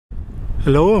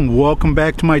Hello and welcome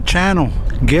back to my channel.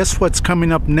 Guess what's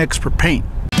coming up next for paint?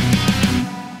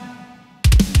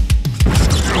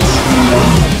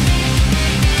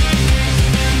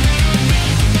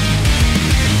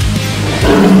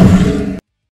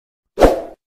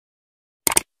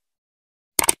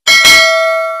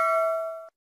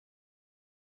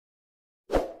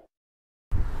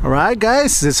 Alright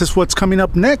guys, this is what's coming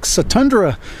up next, a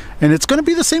Tundra. And it's going to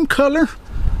be the same color,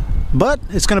 but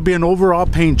it's going to be an overall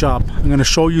paint job. I'm going to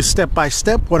show you step by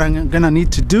step what I'm going to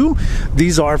need to do.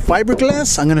 These are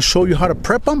fiberglass. I'm going to show you how to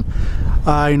prep them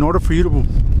in order for you to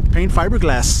paint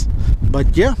fiberglass.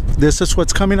 But yeah, this is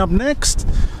what's coming up next.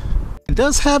 It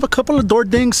does have a couple of door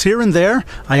dings here and there.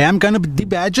 I am going to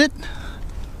debadge it,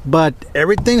 but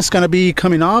everything's going to be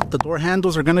coming off. The door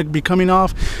handles are going to be coming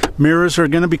off. Mirrors are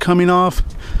going to be coming off.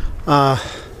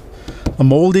 The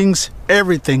moldings,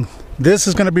 everything. This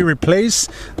is going to be replaced.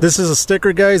 This is a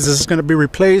sticker, guys. This is going to be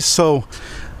replaced. So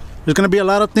there's going to be a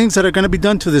lot of things that are going to be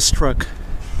done to this truck.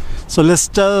 So let's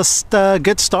just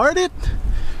get started.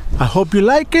 I hope you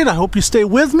like it. I hope you stay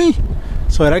with me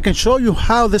so that I can show you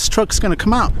how this truck's going to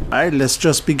come out. All right, let's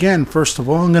just begin. First of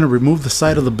all, I'm going to remove the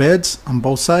side of the beds on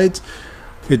both sides.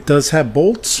 It does have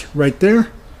bolts right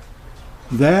there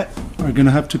that are going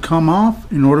to have to come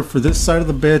off in order for this side of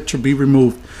the bed to be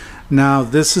removed. Now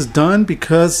this is done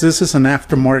because this is an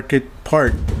aftermarket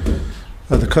part.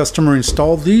 The customer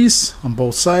installed these on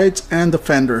both sides and the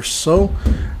fenders, so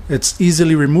it's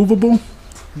easily removable.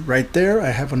 Right there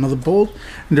I have another bolt,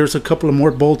 and there's a couple of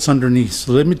more bolts underneath.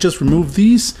 So let me just remove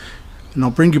these and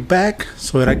I'll bring you back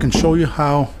so that I can show you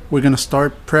how we're going to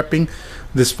start prepping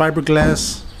this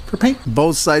fiberglass for paint.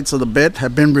 Both sides of the bed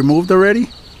have been removed already.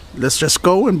 Let's just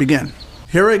go and begin.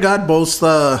 Here I got both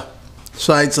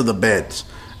sides of the beds.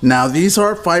 Now these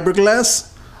are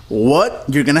fiberglass. What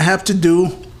you're gonna have to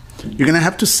do, you're gonna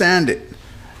have to sand it.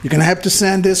 You're gonna have to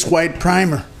sand this white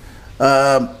primer.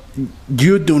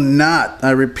 You do not,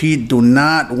 I repeat, do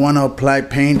not want to apply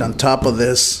paint on top of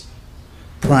this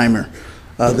primer.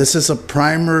 This is a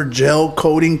primer gel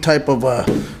coating type of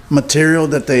material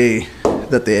that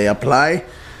they apply,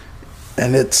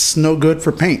 and it's no good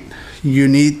for paint. You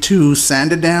need to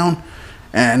sand it down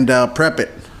and prep it.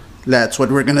 That's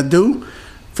what we're gonna do.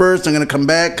 First, I'm going to come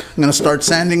back. I'm going to start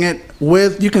sanding it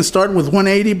with, you can start with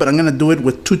 180, but I'm going to do it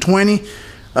with 220.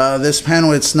 This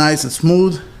panel, it's nice and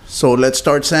smooth. So let's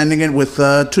start sanding it with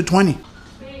 220.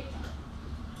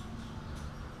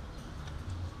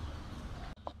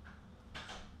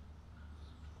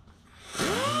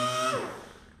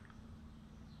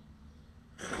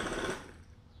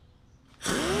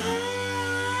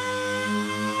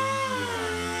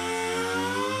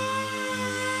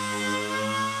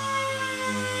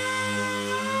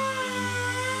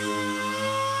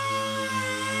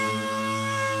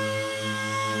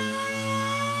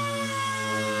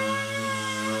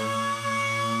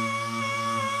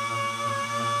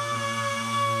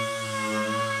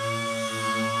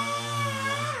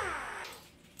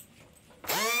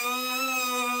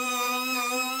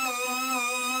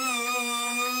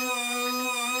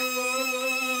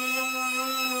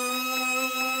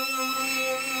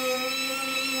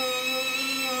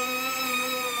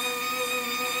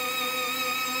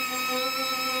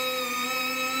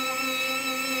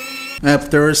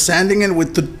 After sanding it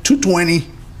with the 220,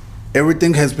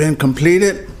 everything has been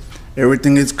completed.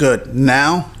 Everything is good.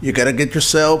 Now you gotta get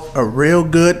yourself a real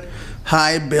good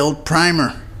high build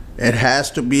primer. It has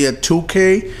to be a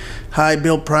 2K high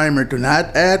build primer. Do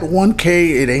not add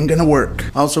 1K, it ain't gonna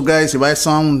work. Also guys, if I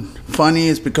sound funny,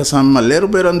 it's because I'm a little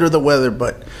bit under the weather,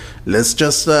 but let's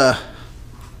just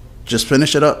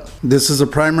finish it up. This is a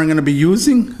primer I'm gonna be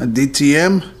using, a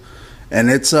DTM, and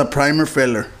it's a primer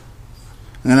filler.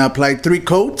 I'm going to apply 3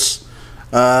 coats.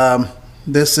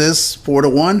 This is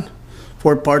 4-to-1.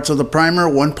 4 parts of the primer,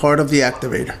 1 part of the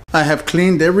activator. I have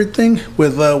cleaned everything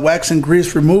with wax and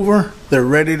grease remover. They're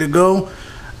ready to go.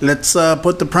 Let's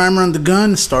put the primer on the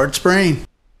gun and start spraying.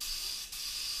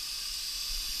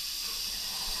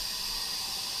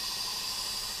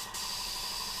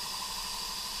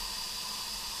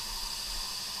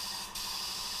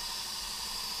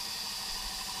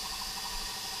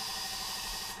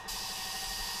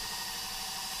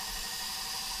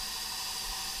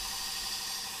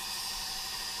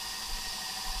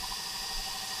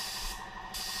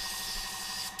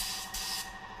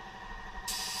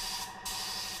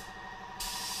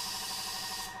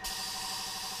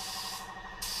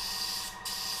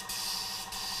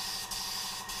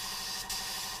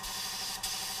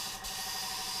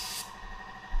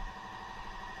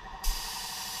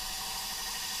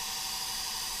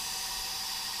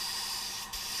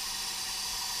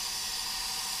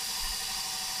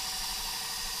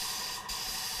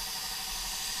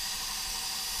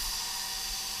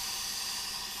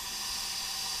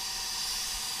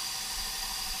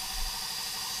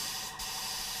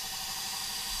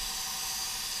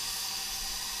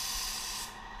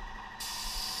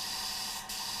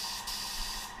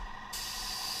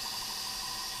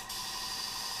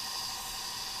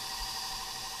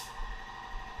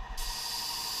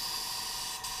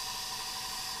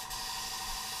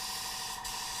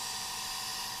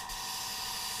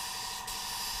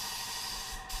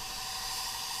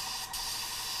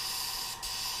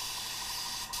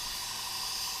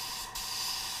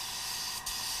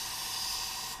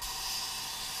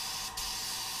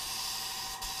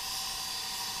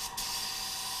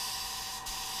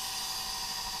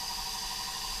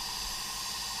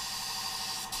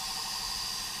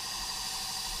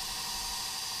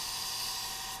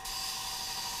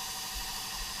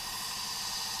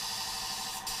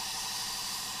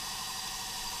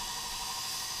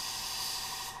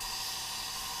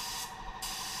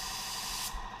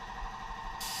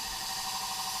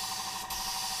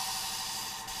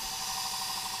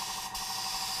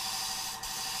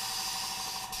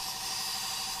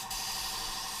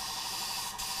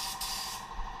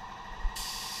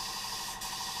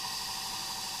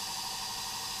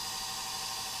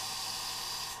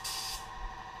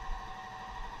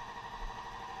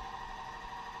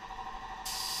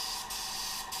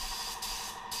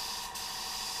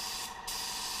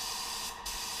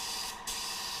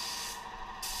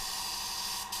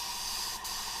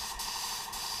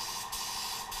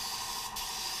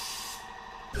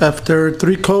 After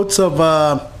 3 coats of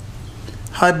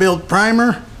high build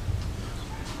primer,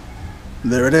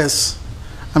 there it is.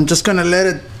 I'm just gonna let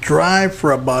it dry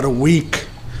for about a week.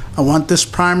 I want this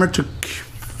primer to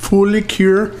fully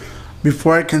cure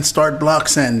before I can start block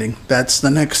sanding. That's the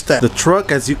next step. The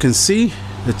truck, as you can see,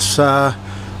 it's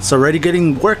already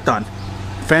getting worked on.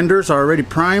 Fenders are already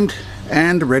primed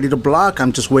and ready to block.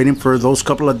 I'm just waiting for those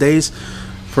couple of days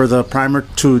for the primer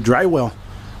to dry well.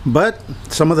 But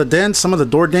some of the dents, some of the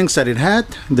door dings that it had,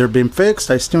 they're being fixed.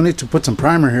 I still need to put some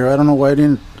primer here. I don't know why I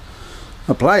didn't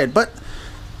apply it, but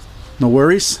no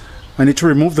worries. I need to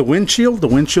remove the windshield. The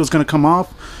windshield's gonna come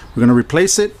off. We're gonna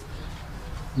replace it.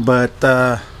 But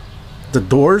the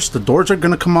doors are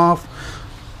gonna come off.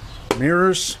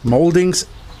 Mirrors, moldings.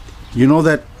 You know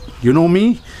that, you know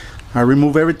me. I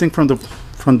remove everything from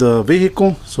the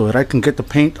vehicle so that I can get the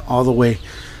paint all the way.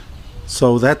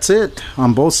 So that's it.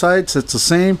 On both sides, it's the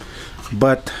same.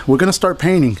 But we're gonna start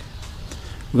painting.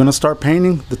 We're gonna start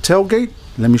painting the tailgate.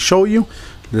 Let me show you.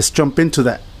 Let's jump into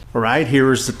that. All right,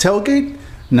 here is the tailgate.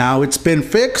 Now it's been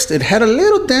fixed. It had a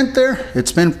little dent there.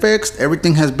 It's been fixed.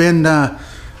 Everything has been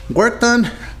worked on.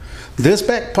 This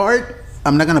back part,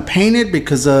 I'm not gonna paint it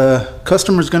because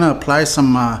customer's gonna apply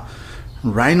some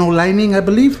rhino lining, I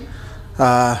believe.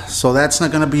 So that's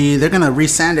not gonna be, they're gonna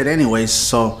resand it anyways.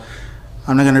 So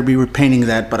I'm not gonna be repainting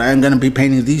that, but I'm gonna be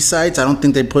painting these sides. I don't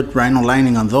think they put rhino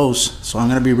lining on those. So I'm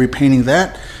gonna be repainting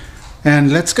that.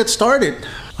 And let's get started.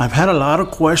 I've had a lot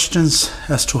of questions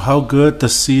as to how good the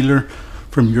sealer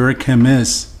from Eurochem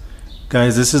is.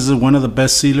 Guys, this is one of the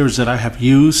best sealers that I have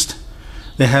used.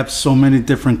 They have so many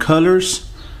different colors,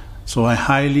 so I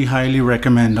highly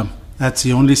recommend them. That's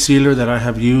the only sealer that I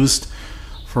have used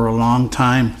for a long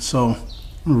time, so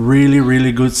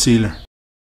really good sealer.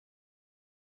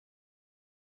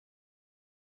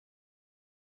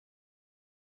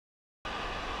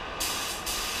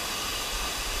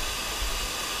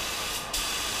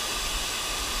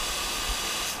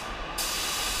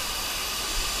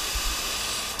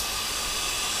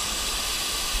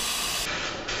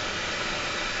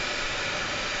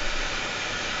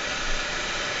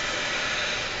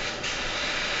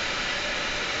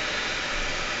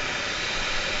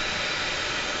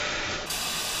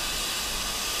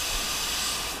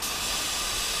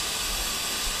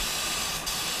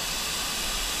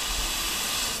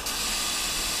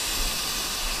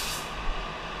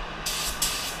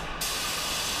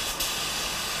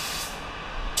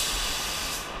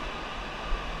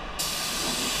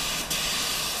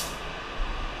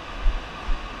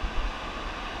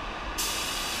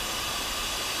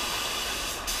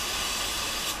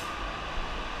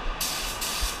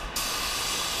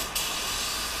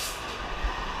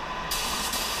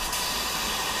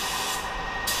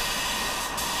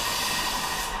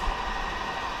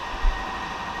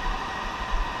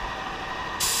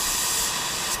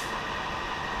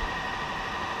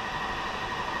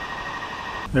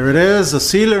 There it is, the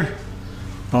sealer.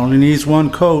 Only needs 1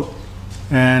 coat.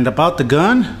 And about the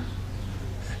gun,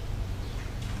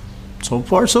 so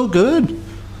far so good.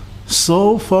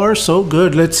 So far so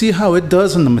good. Let's see how it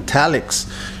does in the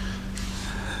metallics,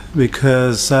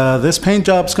 because this paint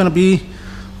job is going to be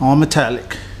all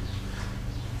metallic.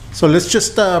 So let's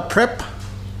just prep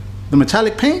the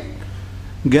metallic paint,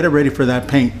 get it ready for that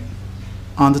paint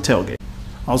on the tailgate.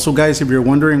 Also guys, if you're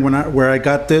wondering where I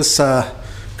got this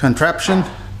contraption,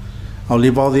 I'll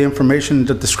leave all the information in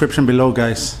the description below,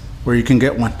 guys, where you can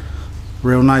get one.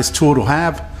 Real nice tool to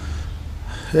have.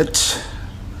 It's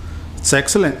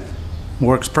excellent.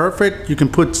 Works perfect. You can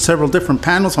put several different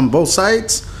panels on both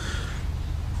sides.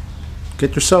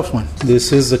 Get yourself one.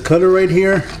 This is the color right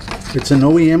here. It's an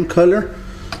OEM color.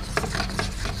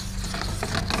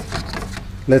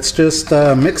 Let's just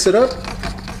mix it up,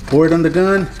 pour it on the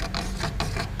gun,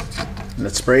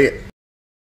 let's spray it.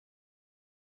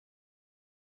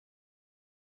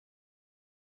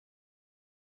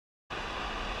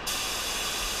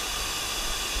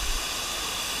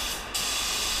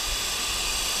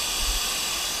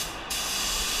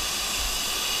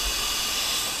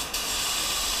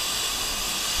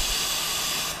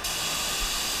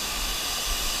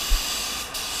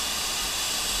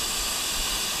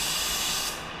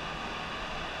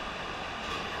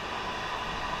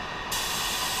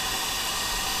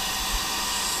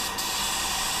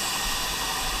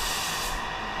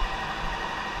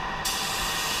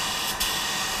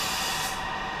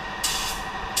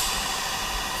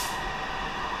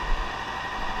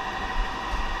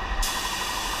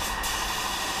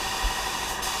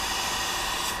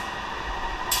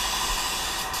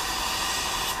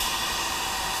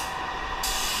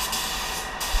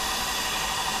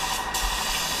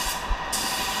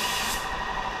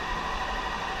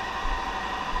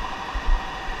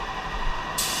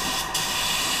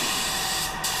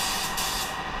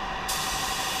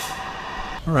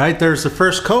 All right, there's the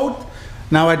first coat.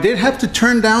 Now I did have to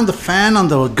turn down the fan on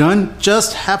the gun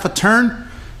just half a turn.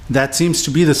 That seems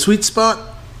to be the sweet spot.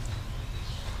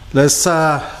 Let's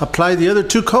apply the other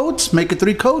 2 coats, make it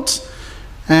 3 coats,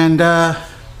 and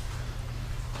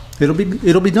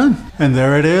it'll be done. And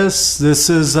there it is. This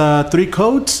is 3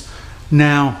 coats.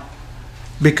 Now,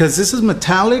 because this is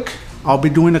metallic, I'll be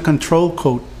doing a control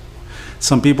coat.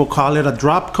 Some people call it a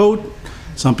drop coat.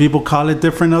 Some people call it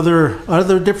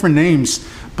other different names,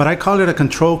 but I call it a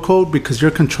control coat because you're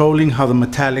controlling how the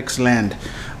metallics land.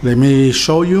 Let me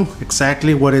show you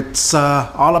exactly what it's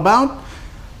all about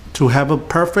to have a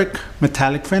perfect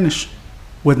metallic finish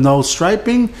with no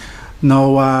striping,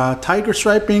 no tiger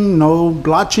striping, no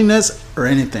blotchiness or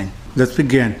anything. Let's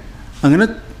begin. I'm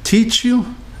gonna teach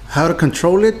you how to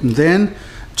control it, and then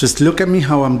just look at me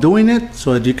how I'm doing it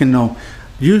so that you can know.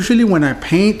 Usually when I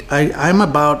paint, I'm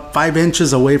about 5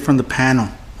 inches away from the panel,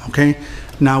 okay?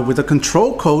 Now with a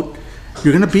control coat,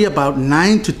 you're gonna be about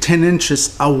 9 to 10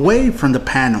 inches away from the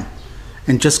panel.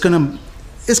 And it's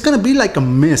gonna be like a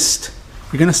mist.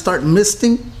 You're gonna start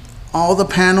misting all the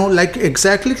panel,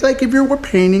 exactly like if you were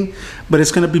painting, but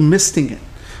it's gonna be misting it.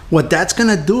 What that's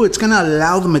gonna do, it's gonna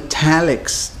allow the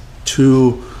metallics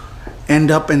to end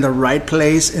up in the right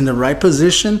place, in the right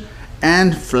position,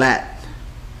 and flat.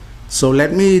 So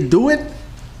let me do it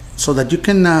so that you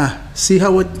can see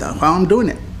how I'm doing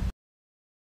it.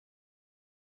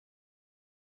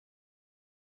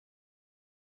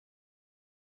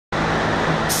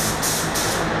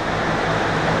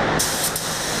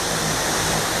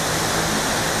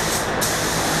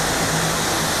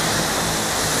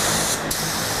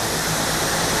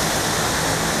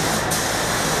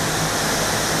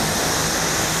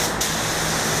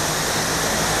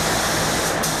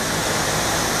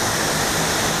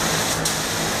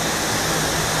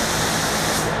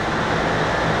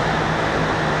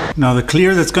 Now the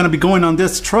clear that's going to be going on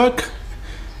this truck,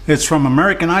 it's from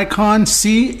American Icon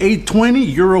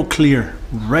C820 Euro Clear,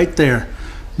 right there.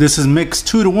 This is mixed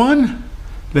 2 to 1.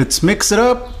 Let's mix it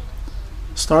up,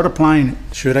 start applying it.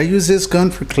 Should I use this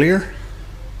gun for clear?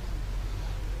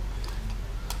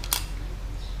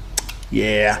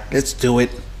 Yeah, let's do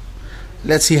it.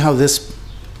 Let's see how this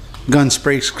gun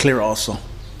sprays clear also.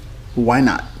 Why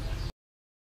not?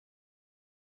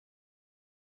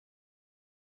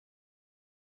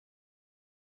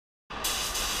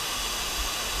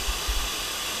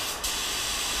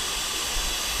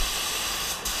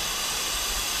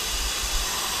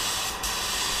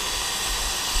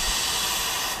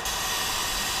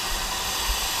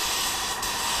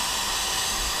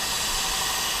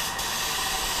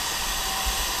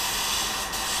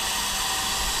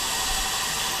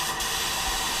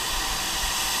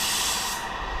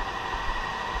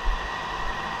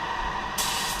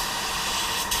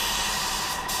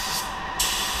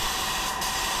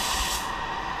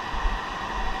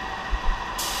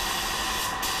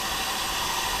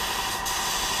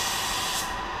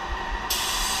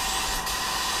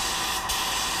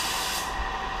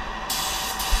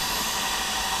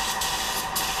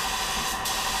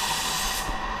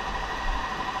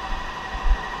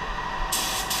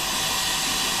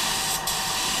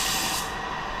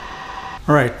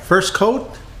 All right, first coat.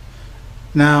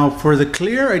 Now for the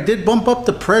clear, I did bump up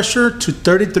the pressure to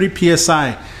 33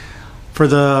 psi. For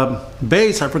the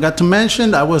base, I forgot to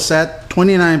mention, I was at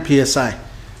 29 psi.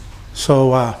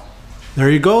 So there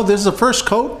you go. This is the first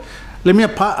coat. Let me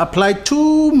apply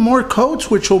 2 more coats,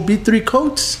 which will be 3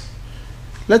 coats.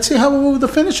 Let's see how the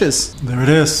finish is. There it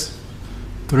is.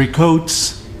 3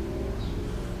 coats.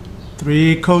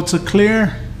 3 coats of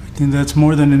clear. I think that's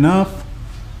more than enough.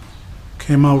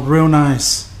 Came out real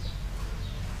nice.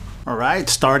 All right,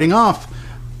 starting off.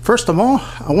 First of all,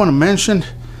 I want to mention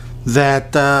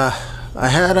that I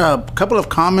had a couple of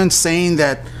comments saying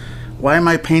that why am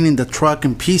I painting the truck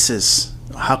in pieces?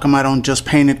 How come I don't just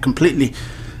paint it completely?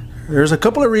 There's a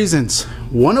couple of reasons.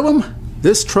 One of them,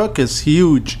 this truck is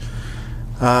huge.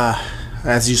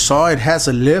 As you saw, it has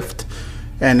a lift,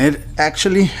 and I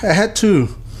had to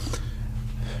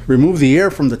remove the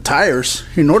air from the tires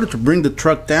in order to bring the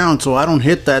truck down so I don't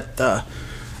hit that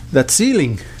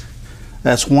ceiling.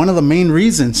 That's one of the main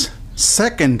reasons.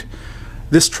 Second,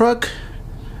 this truck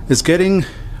is getting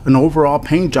an overall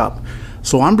paint job,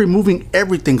 so I'm removing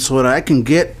everything so that I can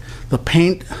get the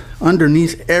paint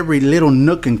underneath every little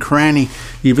nook and cranny.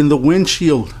 Even the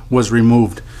windshield was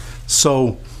removed.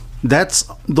 So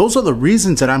those are the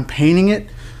reasons that I'm painting it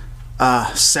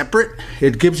separate.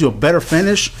 It gives you a better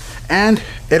finish, and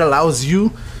it allows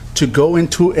you to go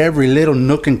into every little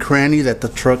nook and cranny that the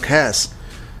truck has.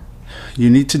 You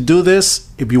need to do this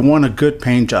if you want a good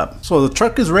paint job. So the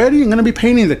truck is ready. I'm going to be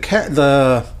painting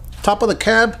the top of the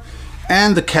cab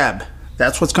and the cab.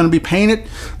 That's what's going to be painted.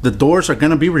 The doors are going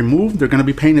to be removed. They're going to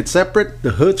be painted separate.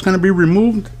 The hood's going to be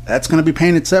removed. That's going to be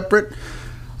painted separate.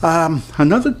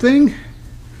 Another thing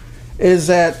is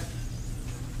that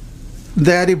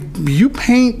if you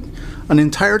paint an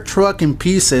entire truck in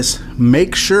pieces,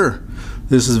 make sure,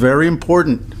 this is very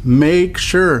important, make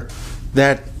sure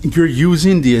that you're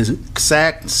using the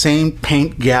exact same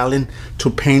paint gallon to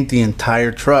paint the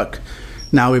entire truck.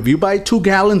 Now, if you buy 2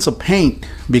 gallons of paint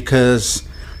because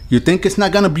you think it's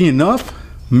not going to be enough,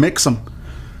 mix them.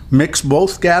 Mix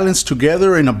both gallons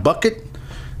together in a bucket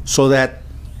so that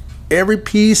every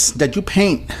piece that you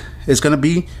paint is going to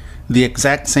be the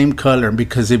exact same color.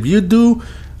 Because if you do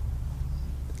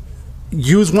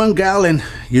use 1 gallon,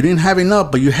 you didn't have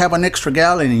enough, but you have an extra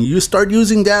gallon and you start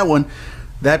using that one,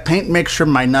 that paint mixture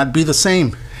might not be the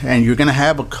same and you're gonna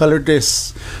have a color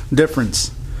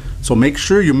difference. So make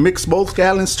sure you mix both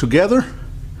gallons together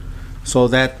so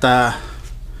that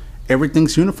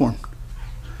everything's uniform.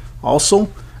 Also,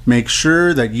 make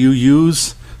sure that you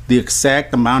use the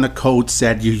exact amount of coats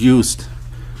that you used.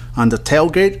 On the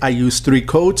tailgate, I used 3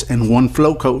 coats and 1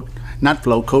 flow coat. Not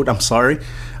flow coat, I'm sorry.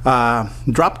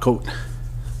 Drop coat.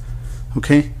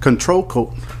 Okay, control coat.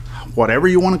 Whatever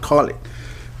you want to call it.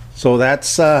 So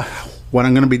that's what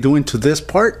I'm going to be doing to this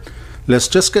part. Let's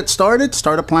just get started.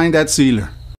 Start applying that sealer.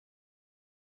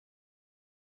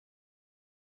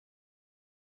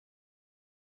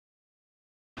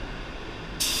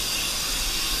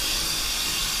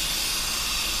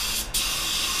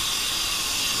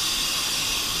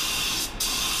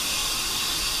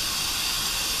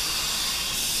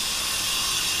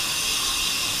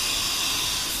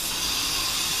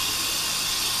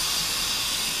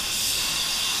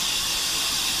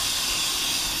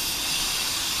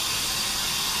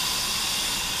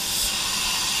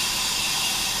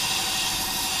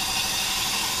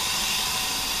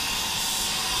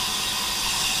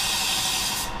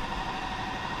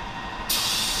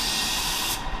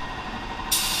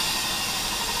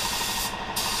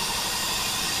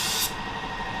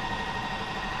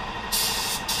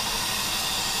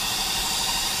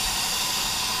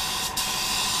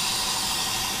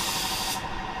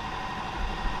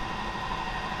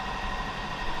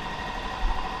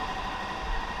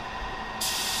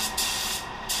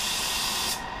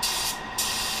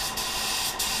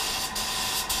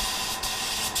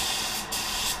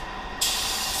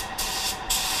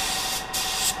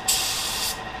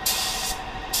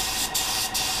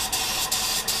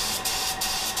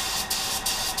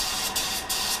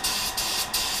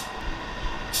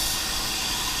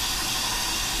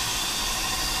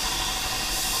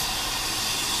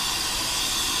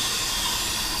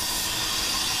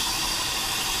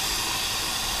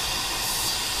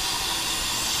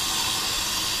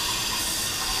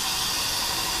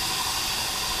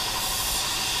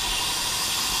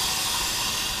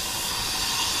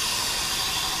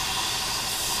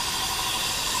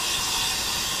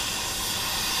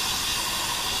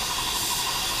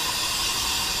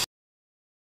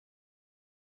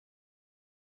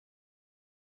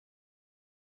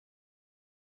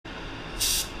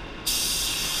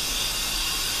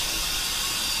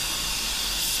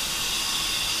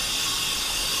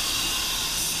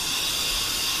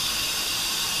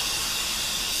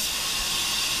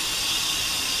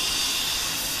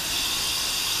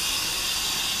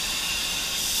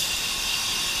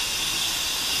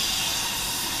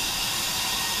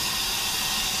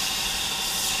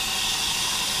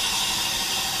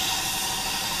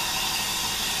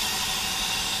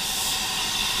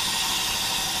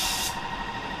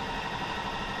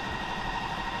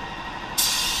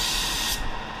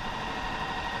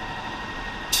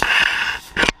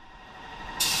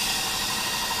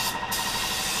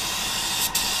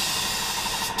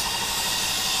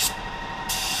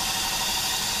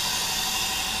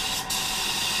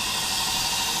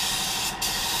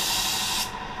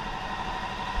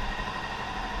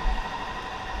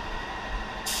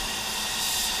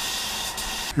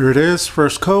 Here it is,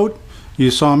 first coat. You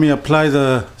saw me apply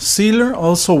the sealer,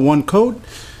 also 1 coat.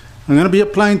 I'm going to be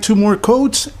applying 2 more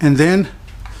coats and then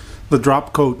the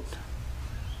drop coat.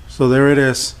 So there it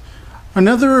is.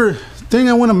 Another thing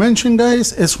I want to mention,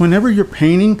 guys, is whenever you're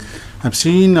painting, I've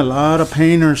seen a lot of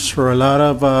painters or a lot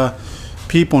of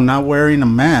people not wearing a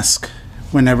mask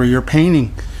whenever you're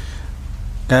painting.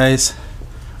 Guys,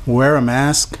 wear a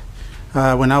mask.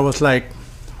 When I was like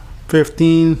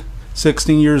 15,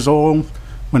 16 years old,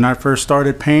 when I first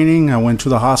started painting, I went to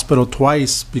the hospital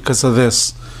twice because of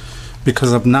this,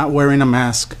 because of not wearing a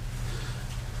mask.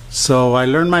 So I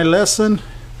learned my lesson.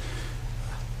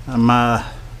 I'm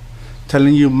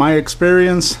telling you my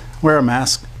experience. Wear a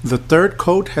mask. The third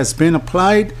coat has been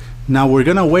applied. Now we're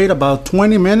gonna wait about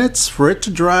 20 minutes for it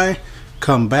to dry.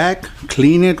 Come back,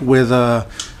 clean it with a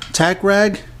tack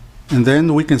rag, and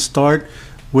then we can start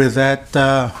with that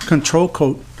control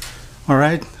coat. All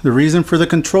right, the reason for the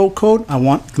control coat, I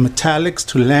want the metallics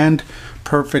to land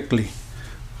perfectly,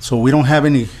 so we don't have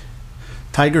any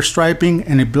tiger striping,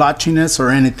 any blotchiness or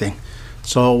anything.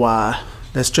 So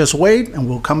let's just wait and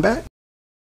we'll come back.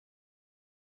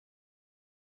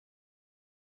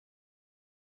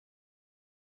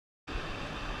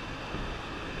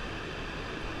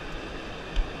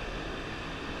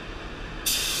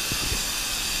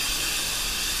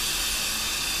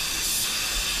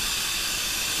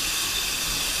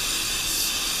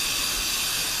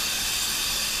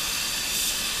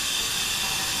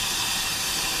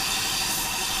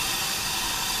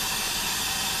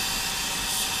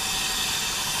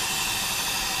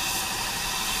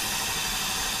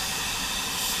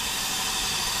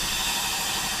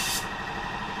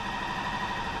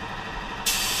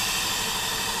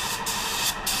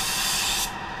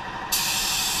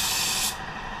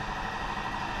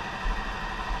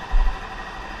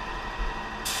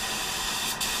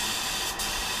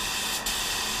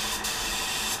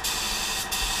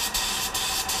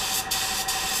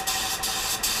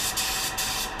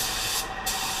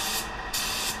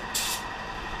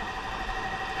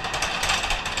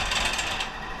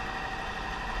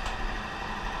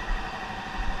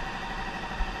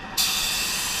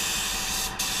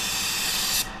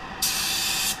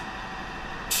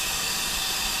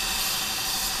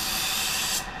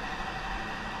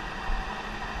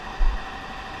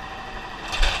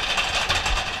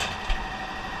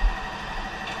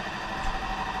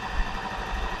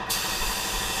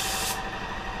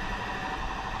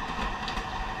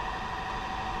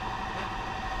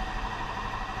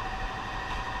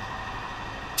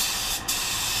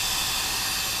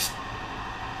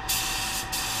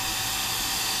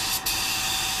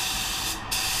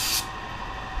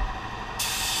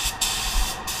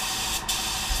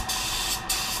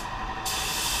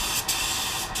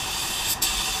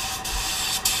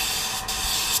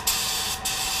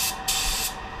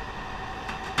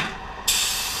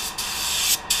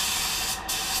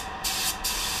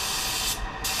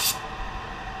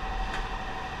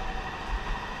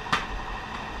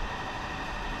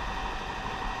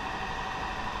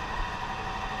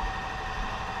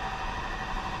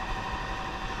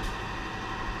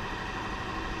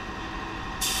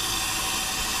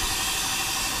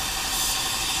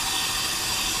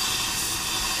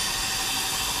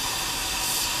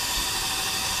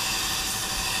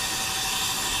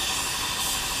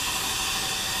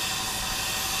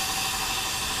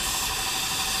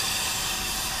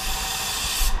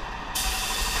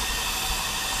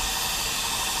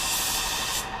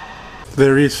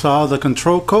 There you saw the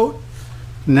control coat.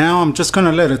 Now I'm just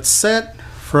gonna let it set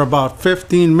for about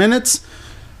 15 minutes.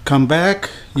 Come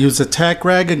back, use the tack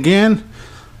rag again,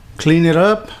 clean it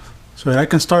up so that I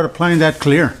can start applying that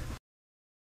clear.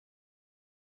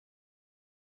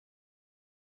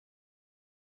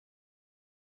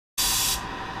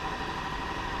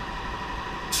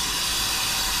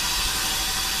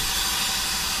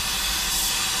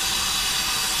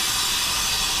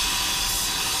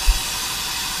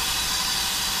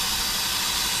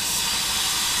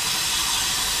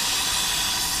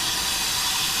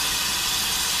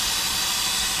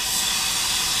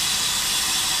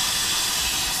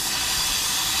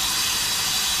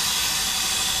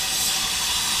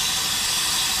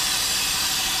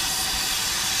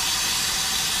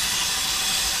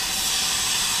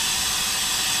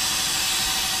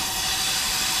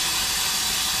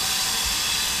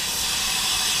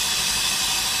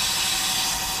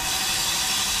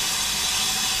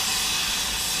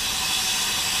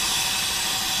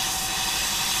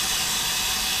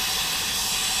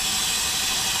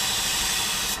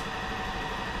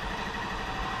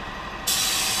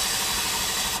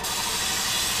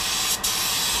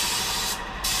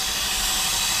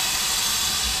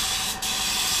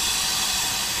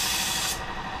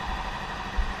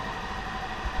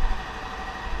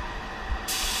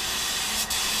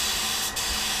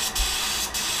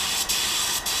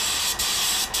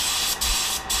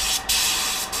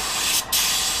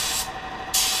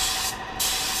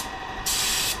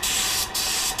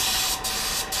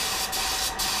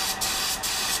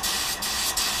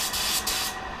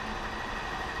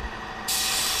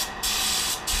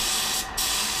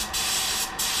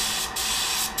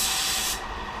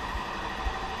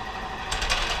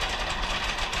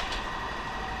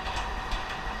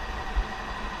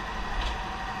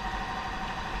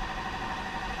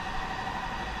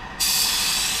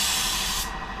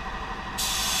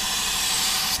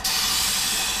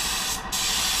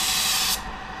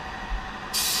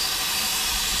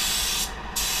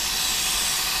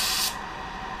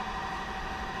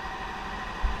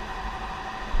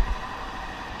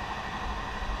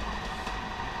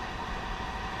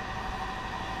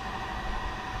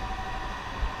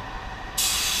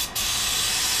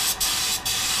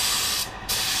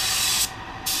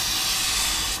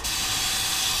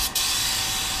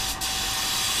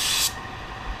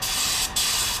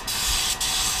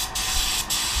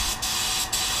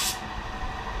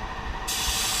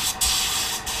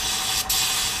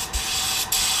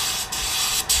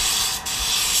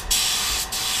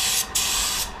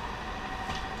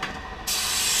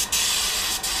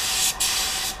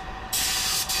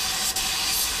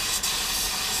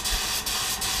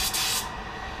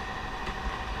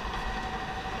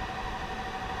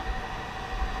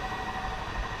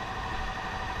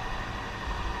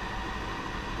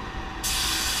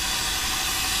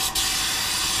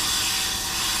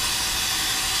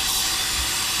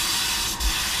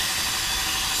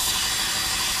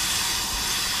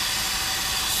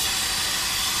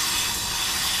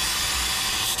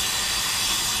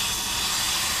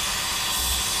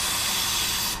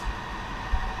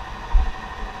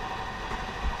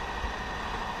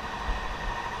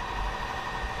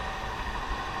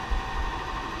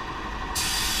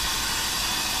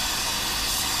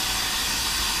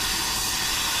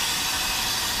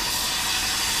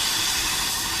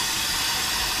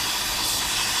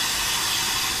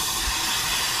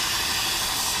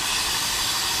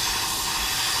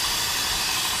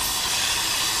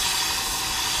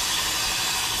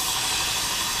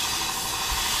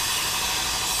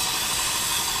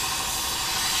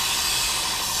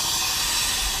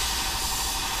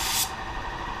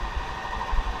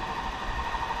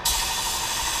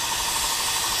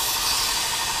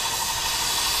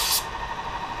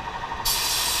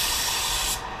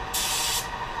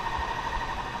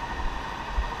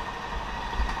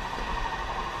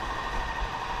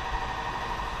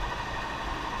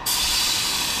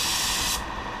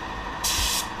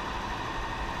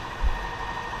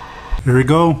 Here we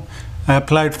go. I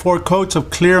applied 4 coats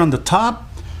of clear on the top,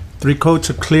 3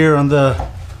 coats of clear on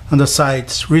the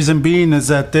sides. Reason being is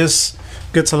that this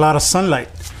gets a lot of sunlight.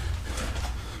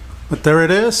 But there it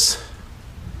is.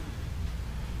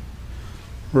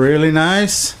 Really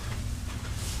nice.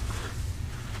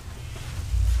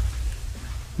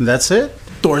 And that's it.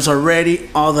 Doors are ready.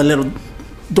 All the little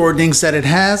door dings that it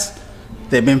has,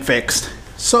 they've been fixed.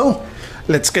 So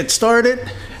let's get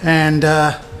started and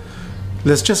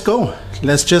let's just go.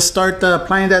 Let's just start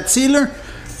applying that sealer.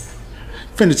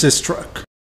 Finish this truck.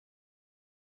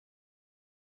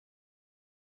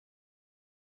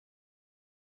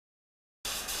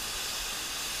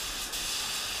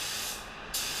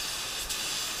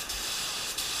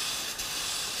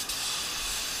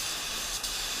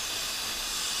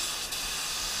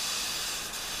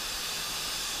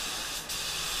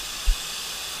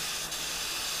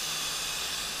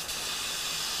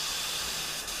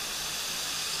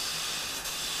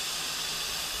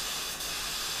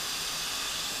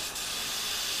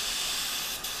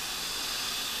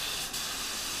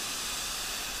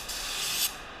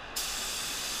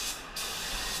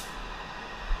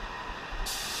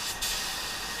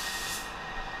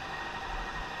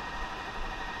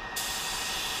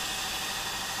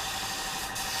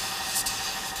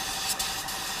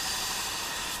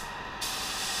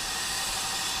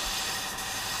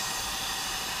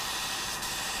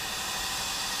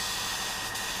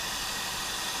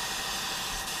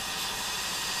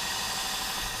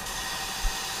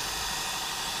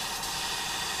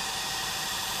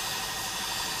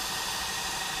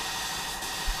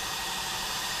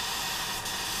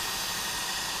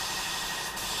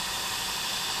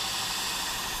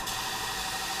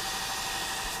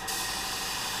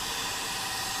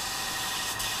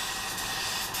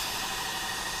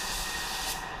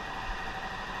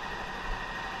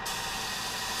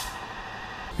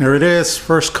 There it is,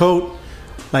 first coat.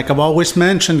 Like I've always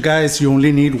mentioned, guys, you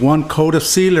only need 1 coat of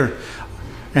sealer.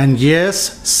 And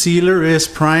yes, sealer is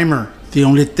primer. The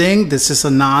only thing, this is a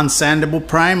non-sandable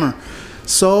primer.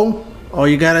 So all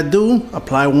you gotta do,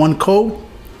 apply 1 coat,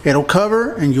 it'll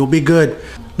cover and you'll be good.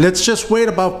 Let's just wait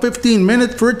about 15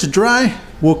 minutes for it to dry.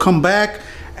 We'll come back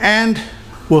and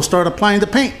we'll start applying the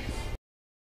paint.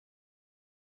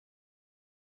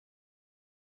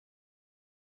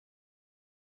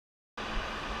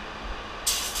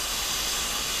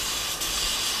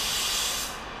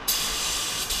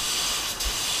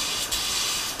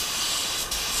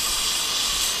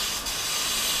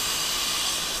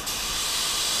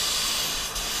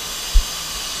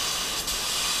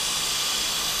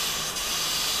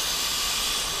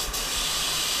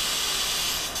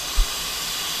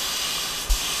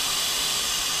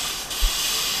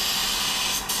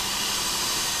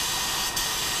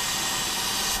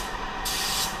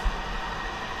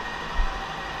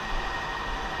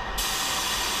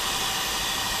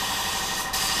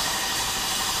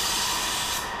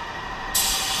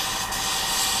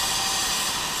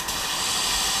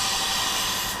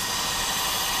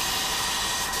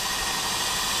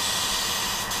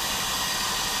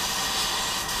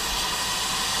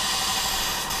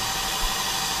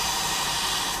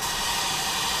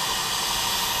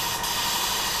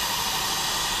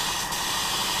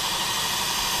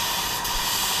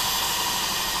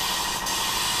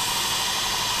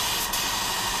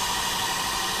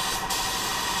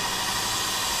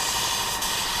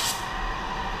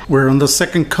 We're on the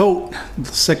second coat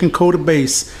of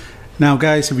base. Now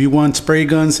guys, if you want spray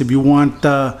guns, if you want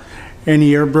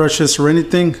any airbrushes or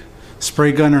anything,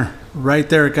 Spray Gunner right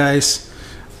there, guys.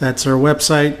 That's our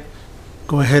website.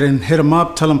 Go ahead and hit them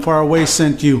up, tell them Faraway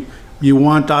sent you. You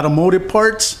want automotive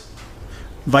parts,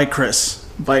 vicris.com.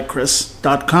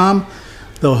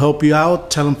 They'll help you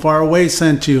out, tell them Faraway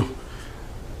sent you.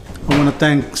 I want to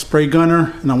thank Spray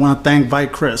Gunner and I want to thank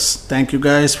Vicris. Thank you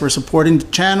guys for supporting the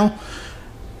channel.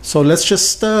 So let's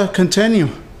just continue.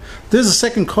 This is the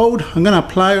second coat. I'm going to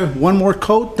apply 1 more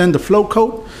coat, then the float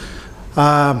coat.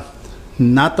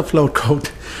 Not the float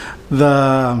coat,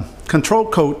 the control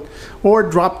coat or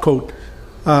drop coat.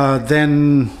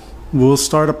 Then we'll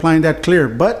start applying that clear.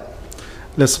 But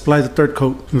let's apply the third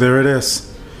coat. There it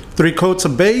is. 3 coats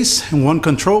of base and 1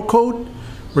 control coat.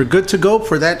 We're good to go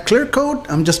for that clear coat.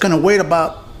 I'm just going to wait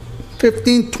about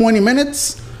 15-20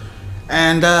 minutes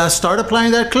and start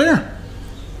applying that clear.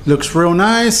 Looks real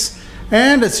nice.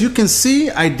 And as you can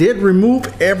see, I did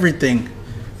remove everything.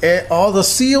 All the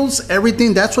seals,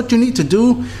 everything. That's what you need to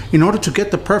do in order to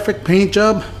get the perfect paint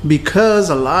job,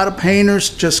 because a lot of painters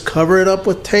just cover it up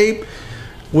with tape,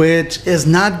 which is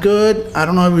not good. I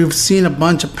don't know if you've seen a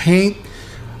bunch of paint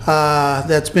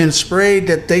that's been sprayed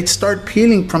that they start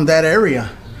peeling from that area.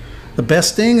 The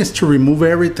best thing is to remove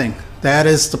everything. That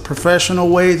is the professional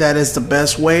way. That is the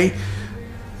best way.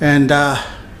 And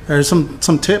there's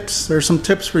some tips. There's some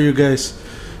tips for you guys.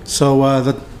 So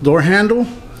the door handle,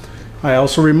 I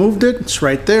also removed it. It's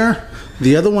right there.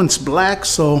 The other one's black,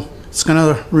 so it's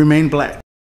gonna remain black.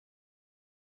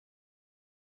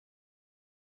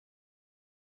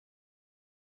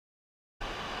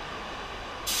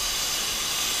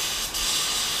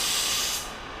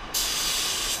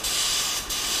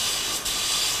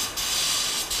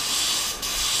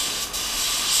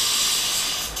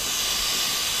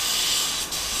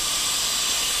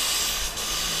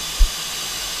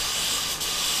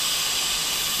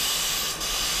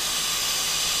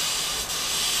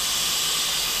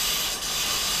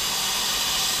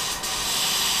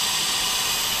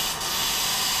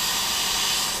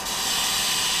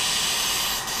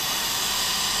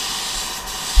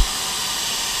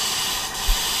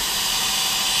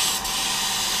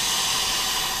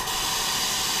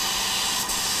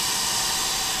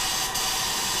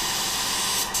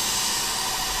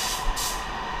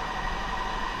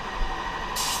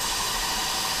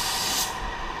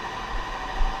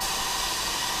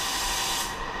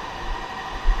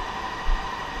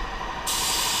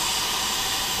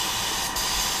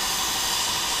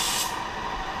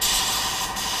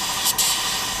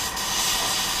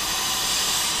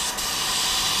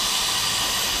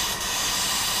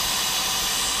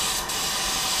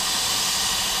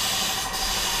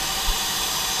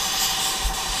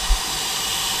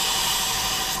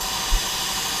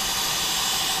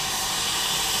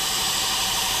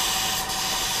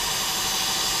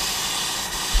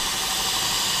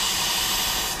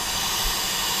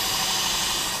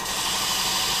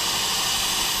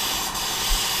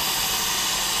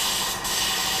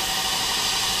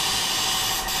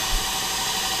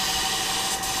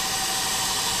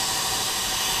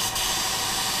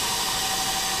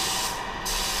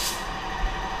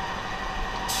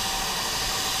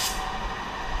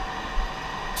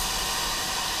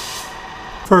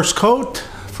 First coat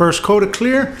of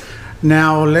clear.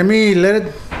 Now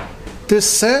let this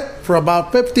set for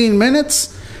about 15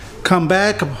 minutes. Come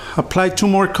back, apply 2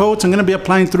 more coats. I'm gonna be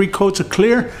applying 3 coats of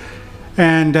clear,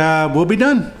 and we'll be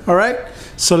done. All right,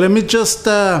 so let me just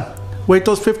wait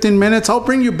those 15 minutes. I'll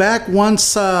bring you back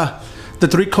once the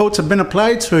 3 coats have been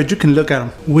applied so that you can look at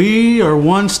them. We are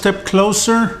one step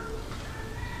closer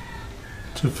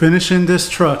to finishing this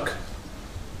truck.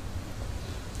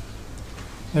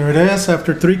 There it is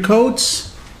after 3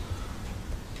 coats.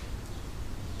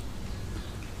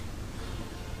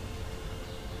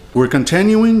 We're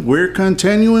continuing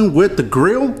with the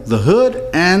grill, the hood,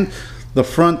 and the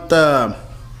front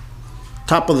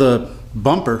top of the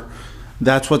bumper.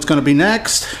 That's what's gonna be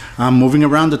next. I'm moving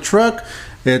around the truck.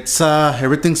 It's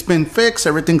everything's been fixed,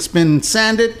 everything's been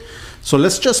sanded. So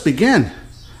let's just begin.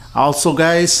 Also,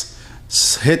 guys,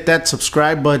 hit that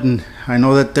subscribe button. I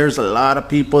know that there's a lot of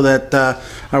people that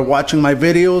are watching my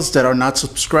videos that are not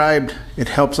subscribed. It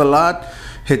helps a lot.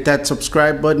 Hit that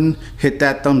subscribe button, hit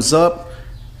that thumbs up,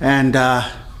 and I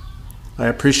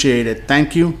appreciate it.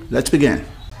 Thank you. Let's begin.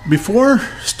 Before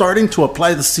starting to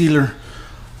apply the sealer,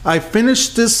 I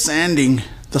finished this sanding.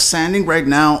 The sanding right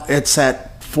now, it's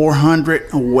at 400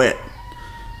 wet.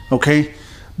 Okay,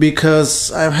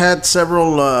 because I've had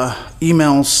several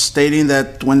emails stating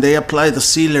that when they apply the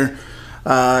sealer,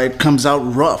 it comes out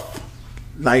rough,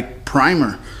 like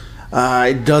primer.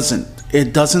 It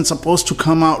doesn't supposed to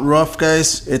come out rough,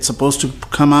 guys. It's supposed to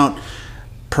come out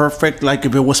perfect, like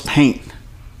if it was paint.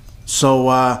 So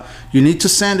you need to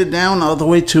sand it down all the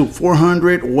way to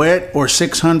 400 wet or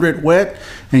 600 wet,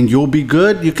 and you'll be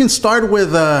good. You can start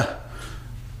with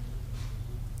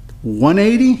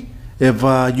 180 if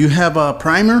you have a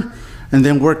primer, and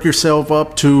then work yourself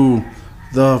up to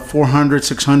the 400,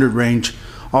 600 range.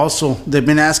 Also, they've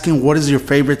been asking, what is your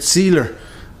favorite sealer?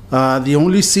 The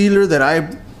only sealer that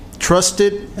I've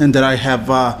trusted and that I have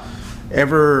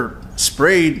ever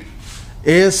sprayed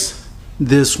is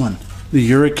this one, the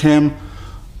Urichem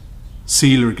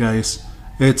sealer, guys.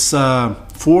 It's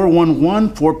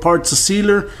 411, 4 parts of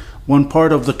sealer, 1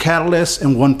 part of the catalyst,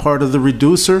 and 1 part of the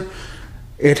reducer.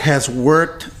 It has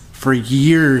worked for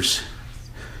years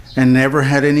and never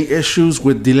had any issues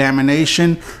with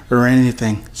delamination or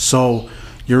anything. So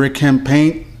Urichem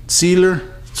paint sealer,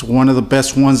 it's one of the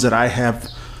best ones that I have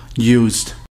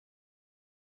used.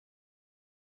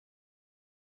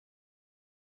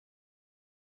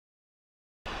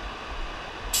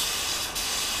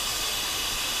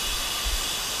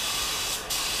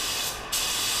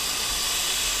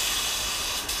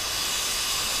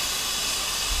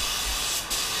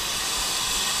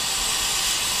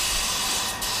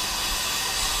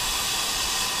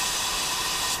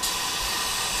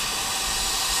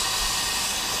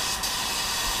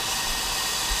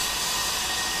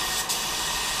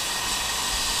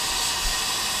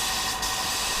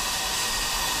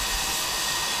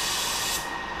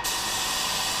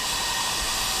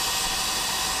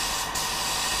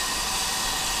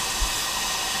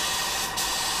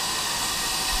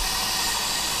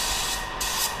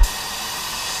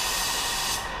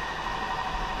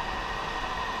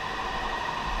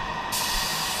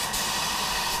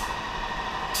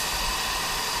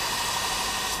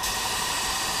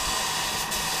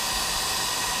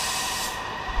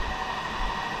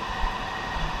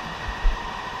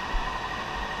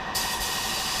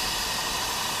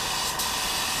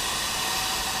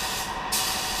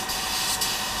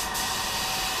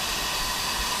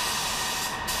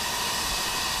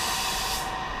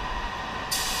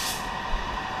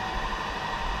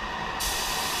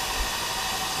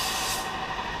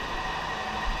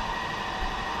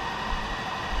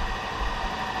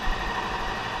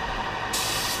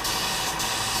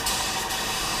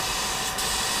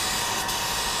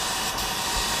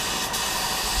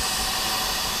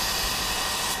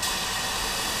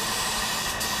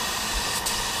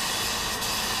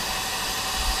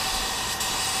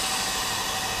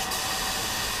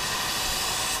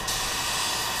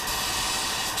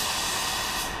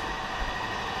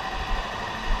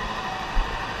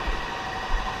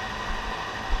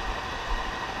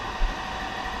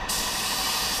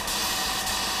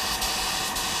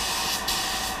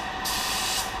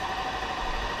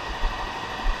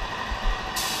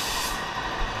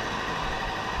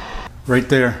 right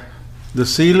there. The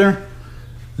sealer,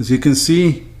 as you can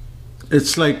see,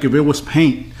 it's like if it was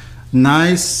paint.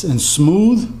 Nice and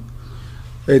smooth.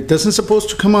 It doesn't supposed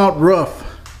to come out rough.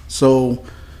 So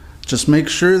just make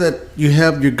sure that you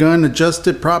have your gun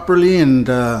adjusted properly, and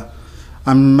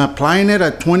I'm applying it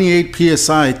at 28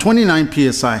 psi,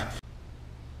 29 psi.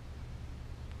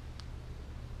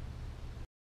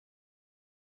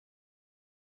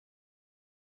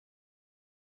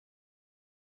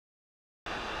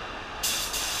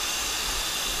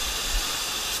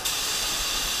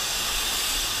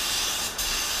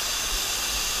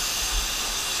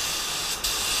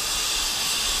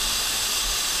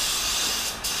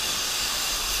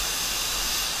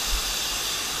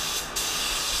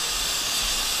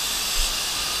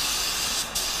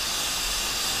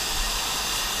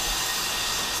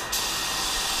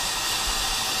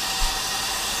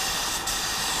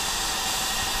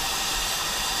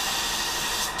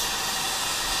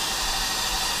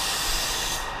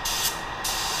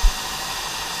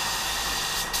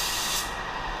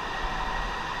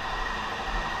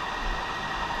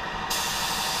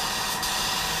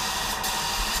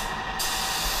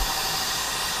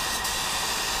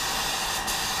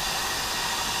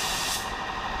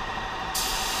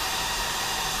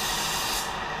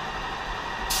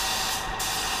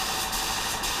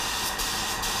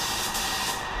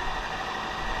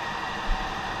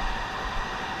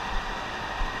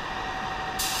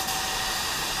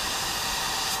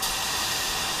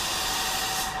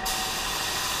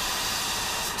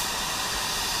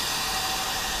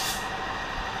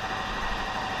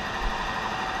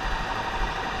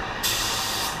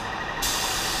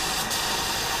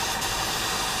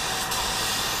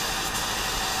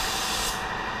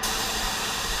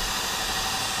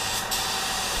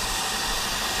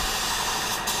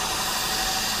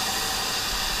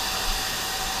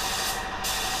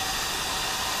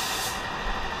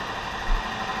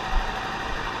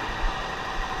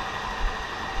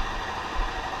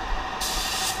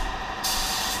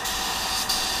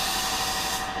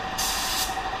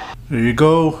 There you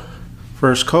go,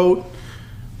 first coat.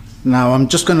 Now I'm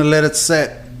just gonna let it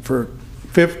set for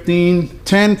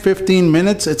 10-15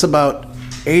 minutes. It's about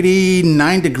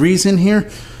 89 degrees in here,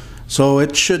 so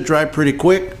it should dry pretty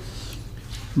quick.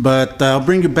 But I'll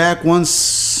bring you back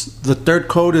once the third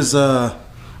coat is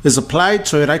applied,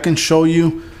 so that I can show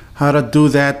you how to do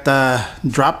that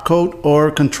drop coat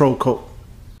or control coat.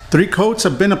 3 coats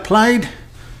have been applied.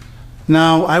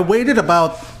 Now I waited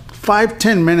about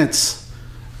 5-10 minutes.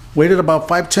 Waited about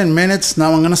 5-10 minutes.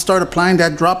 Now I'm gonna start applying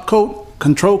that drop coat,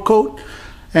 control coat,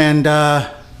 and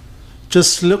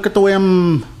just look at the way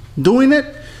I'm doing it.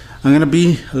 I'm gonna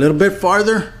be a little bit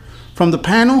farther from the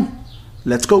panel.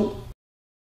 Let's go.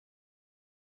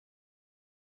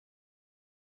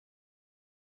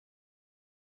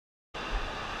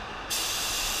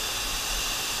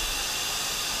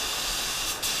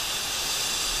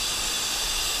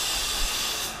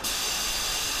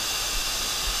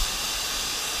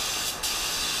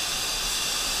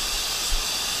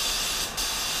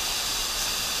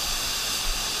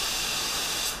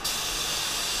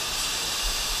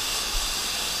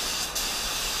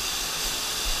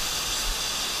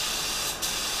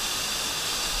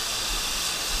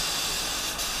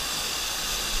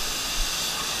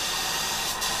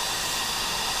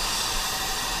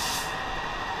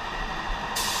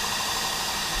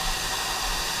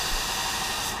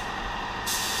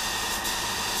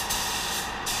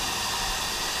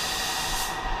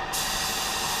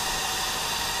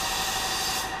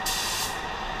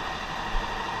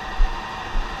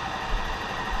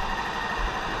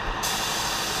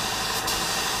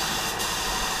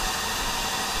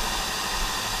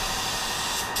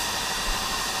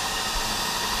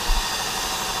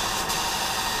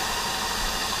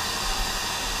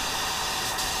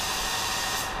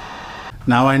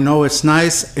 Now I know it's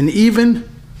nice and even.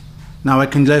 Now I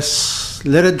can just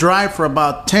let it dry for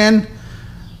about 10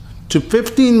 to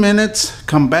 15 minutes,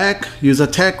 come back, use a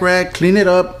tack rag, clean it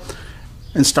up,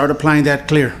 and start applying that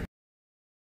clear.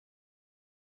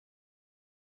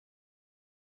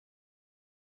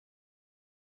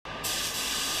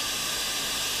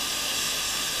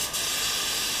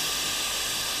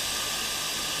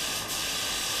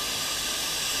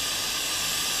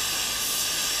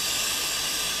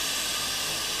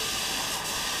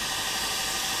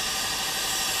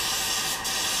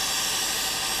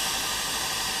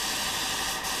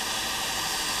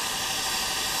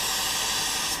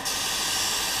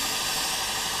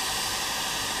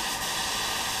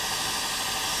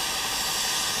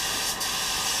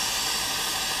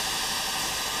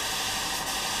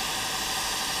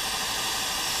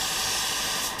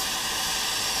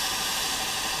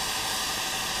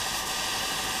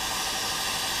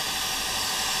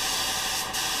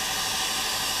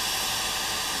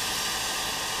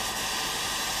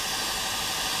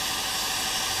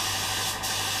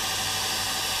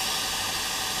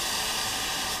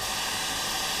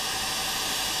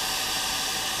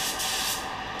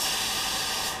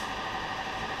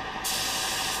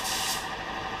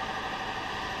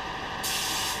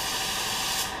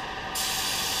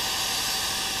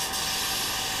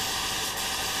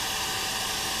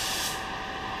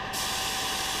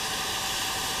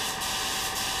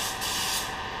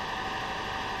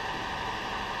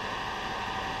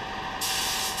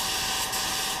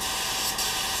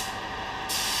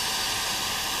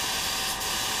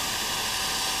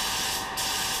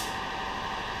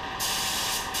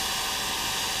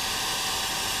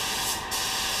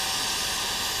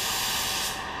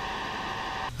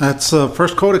 That's the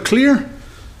first coat of clear.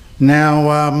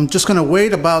 Now I'm just gonna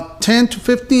wait about 10 to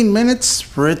 15 minutes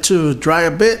for it to dry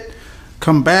a bit.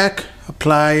 Come back,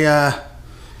 apply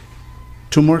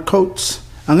 2 more coats.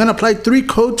 I'm gonna apply 4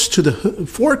 coats to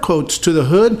the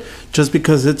hood, just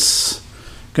because it's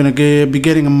gonna be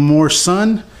getting more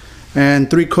sun, and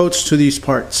 3 coats to these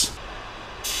parts.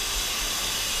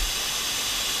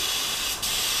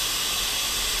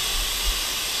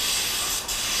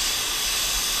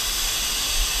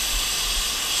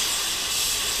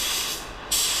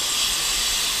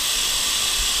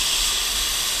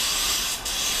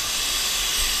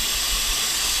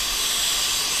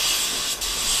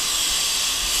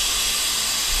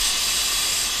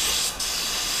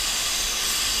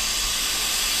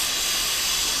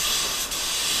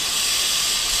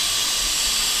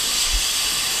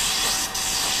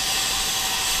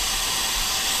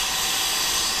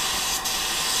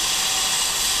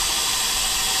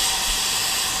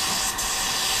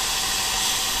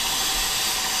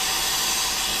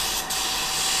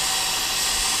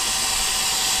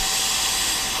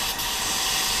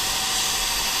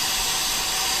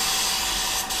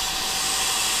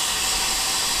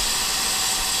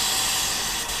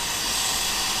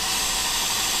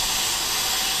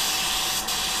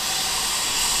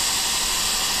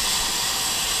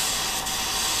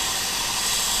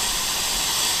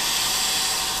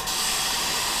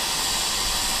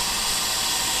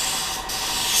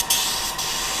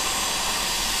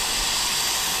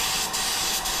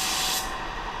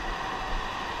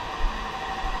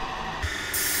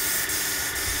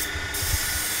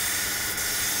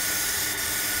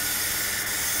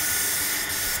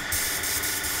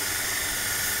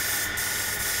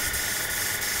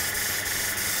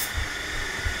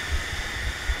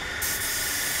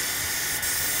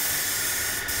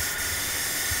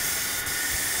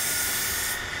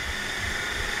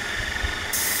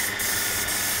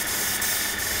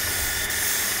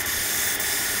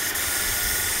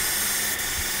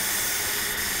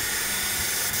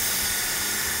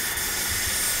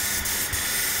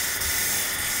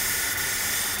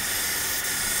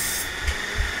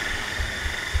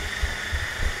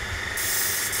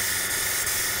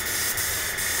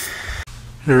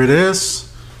 Here it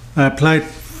is. I applied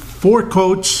 4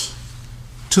 coats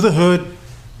to the hood,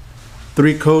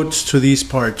 3 coats to these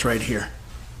parts right here.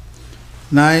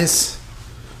 Nice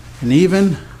and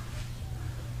even.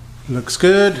 Looks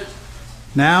good.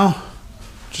 Now,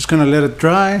 just gonna let it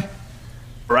dry.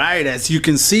 Right, as you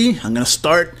can see, I'm gonna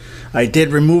start. I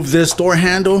did remove this door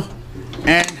handle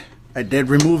and I did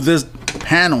remove this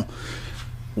panel.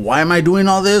 Why am I doing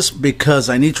all this? Because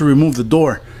I need to remove the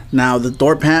door. Now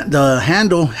the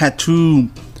handle had 2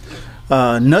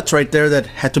 nuts right there that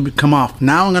had to come off.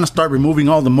 Now I'm gonna start removing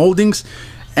all the moldings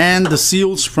and the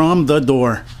seals from the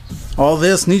door. All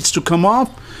this needs to come off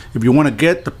if you want to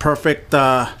get the perfect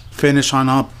finish on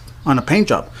a paint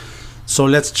job. So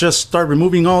let's just start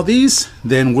removing all these,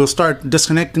 then we'll start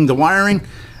disconnecting the wiring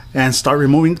and start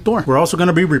removing the door. We're also going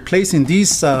to be replacing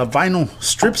these vinyl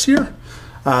strips here.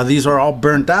 These are all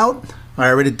burnt out. I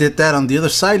already did that on the other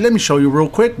side. Let me show you real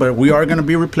quick, but we are going to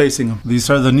be replacing them. These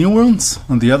are the new ones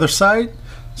on the other side,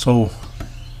 so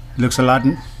it looks a lot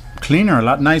cleaner, a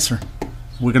lot nicer.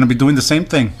 We're going to be doing the same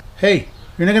thing. Hey,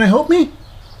 you're not going to help me?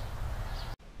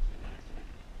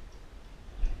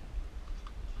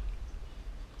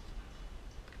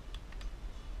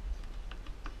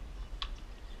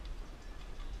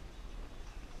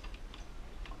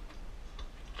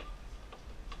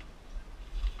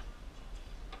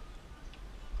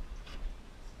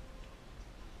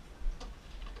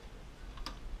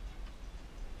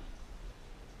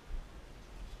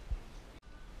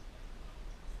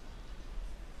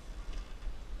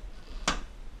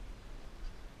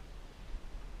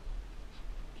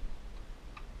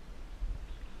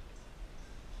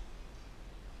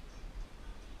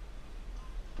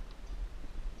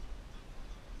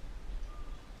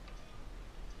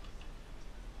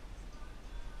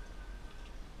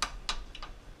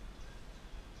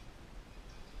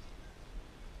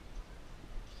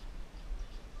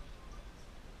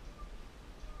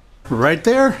 Right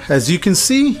there, as you can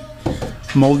see,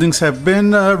 moldings have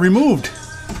been removed.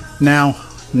 Now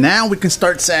we can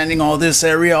start sanding all this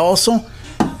area also.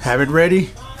 Have it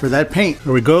ready for that paint.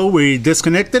 There we go, we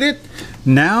disconnected it.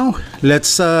 Now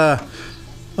let's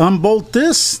unbolt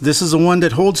this. This is the one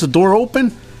that holds the door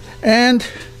open. And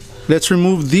let's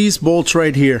remove these bolts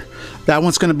right here. That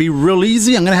one's gonna be real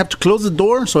easy. I'm gonna have to close the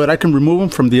door so that I can remove them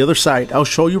from the other side. I'll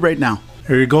show you right now.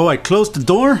 There you go, I closed the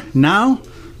door. Now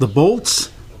the bolts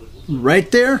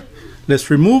right there, let's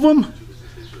remove them,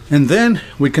 and then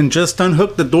we can just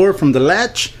unhook the door from the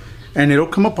latch and it'll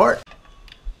come apart.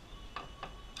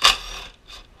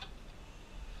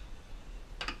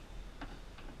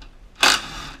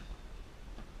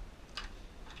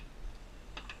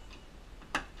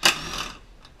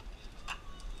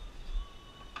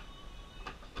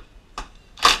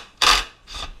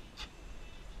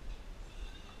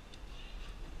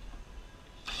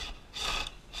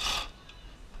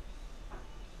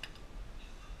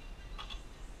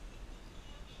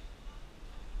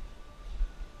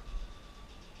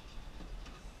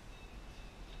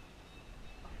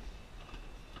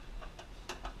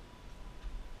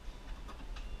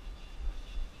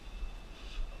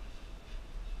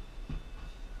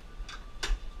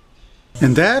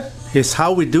 And that is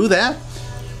how we do that.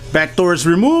 Back door is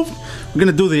removed. We're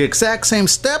gonna do the exact same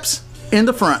steps in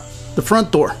the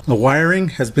front door. The wiring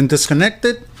has been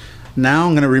disconnected. Now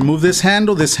I'm gonna remove this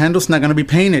handle. This handle's not gonna be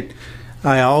painted.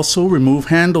 I also remove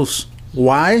handles.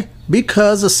 Why?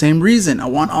 Because the same reason. I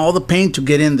want all the paint to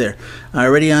get in there. I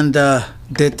already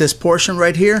did this portion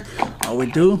right here. All we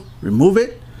do, remove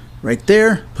it right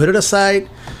there, put it aside,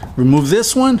 remove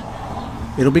this one,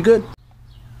 it'll be good.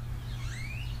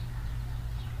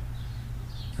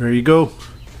 There you go.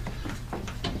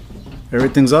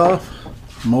 Everything's off.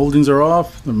 Moldings are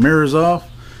off. The mirror's off.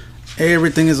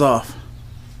 Everything is off.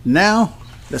 Now,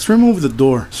 let's remove the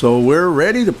door. So we're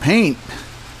ready to paint.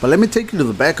 But let me take you to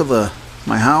the back of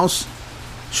my house.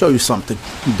 Show you something.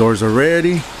 The doors are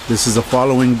ready. This is the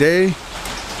following day.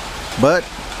 But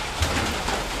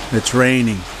it's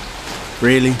raining.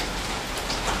 Really.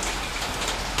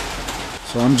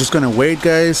 So I'm just gonna wait,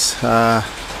 guys.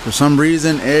 For some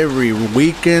reason, every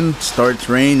weekend starts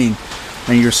raining.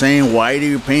 And you're saying, why do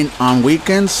you paint on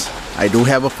weekends? I do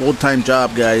have a full-time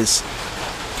job, guys.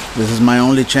 This is my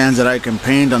only chance that I can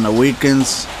paint on the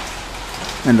weekends.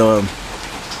 And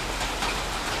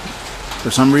for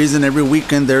some reason, every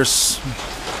weekend there's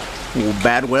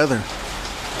bad weather.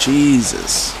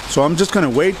 Jesus. So I'm just gonna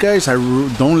wait, guys. I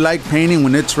don't like painting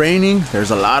when it's raining.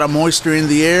 There's a lot of moisture in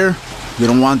the air. You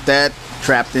don't want that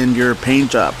trapped in your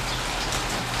paint job.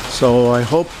 So I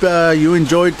hope you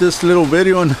enjoyed this little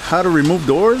video on how to remove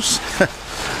doors.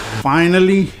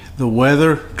 Finally, the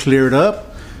weather cleared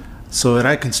up so that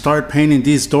I can start painting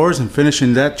these doors and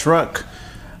finishing that truck.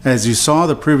 As you saw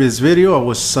the previous video, I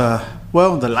was,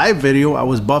 well, the live video, I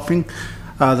was buffing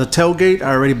the tailgate.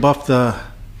 I already buffed the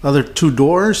other two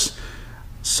doors.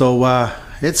 So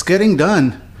it's getting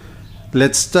done.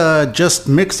 Let's just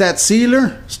mix that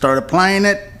sealer, start applying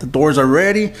it. The doors are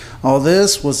ready. All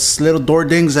this was little door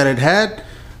dings that it had.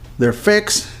 They're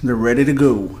fixed, they're ready to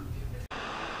go.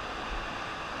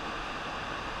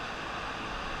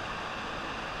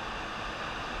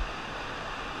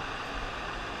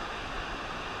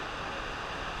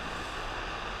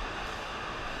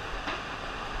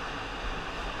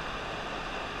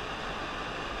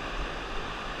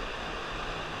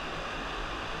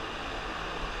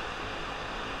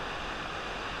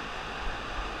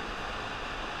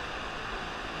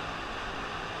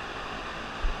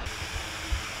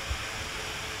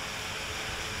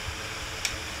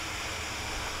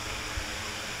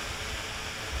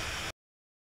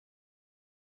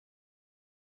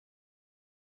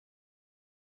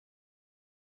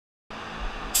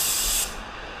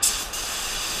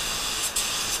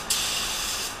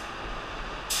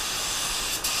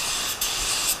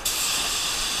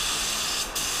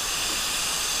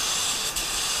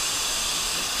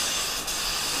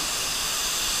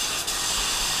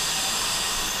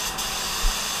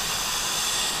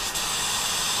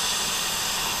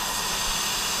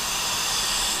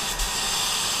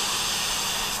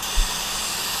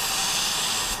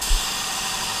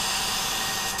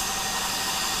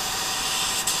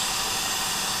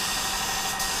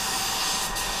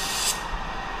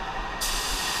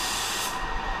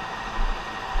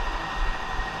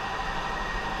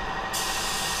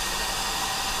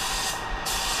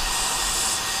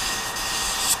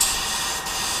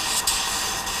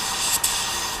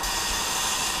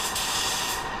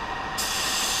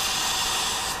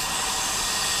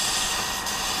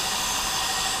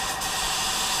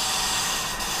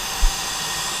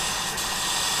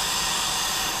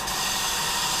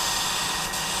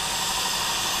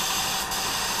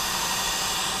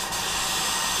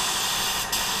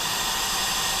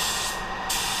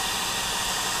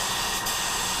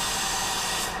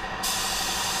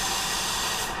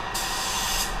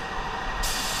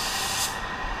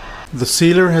 The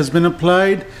sealer has been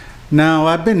applied. Now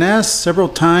I've been asked several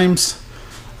times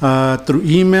through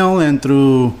email and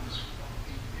through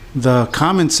the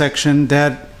comment section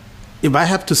that if I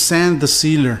have to sand the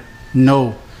sealer.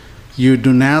 No, you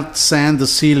do not sand the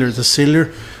sealer. The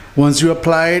sealer Once you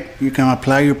apply it, you can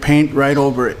apply your paint right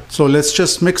over it. So let's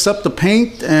just mix up the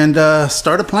paint and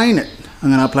start applying it. I'm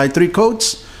gonna apply 3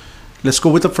 coats. Let's go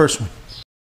with the first one.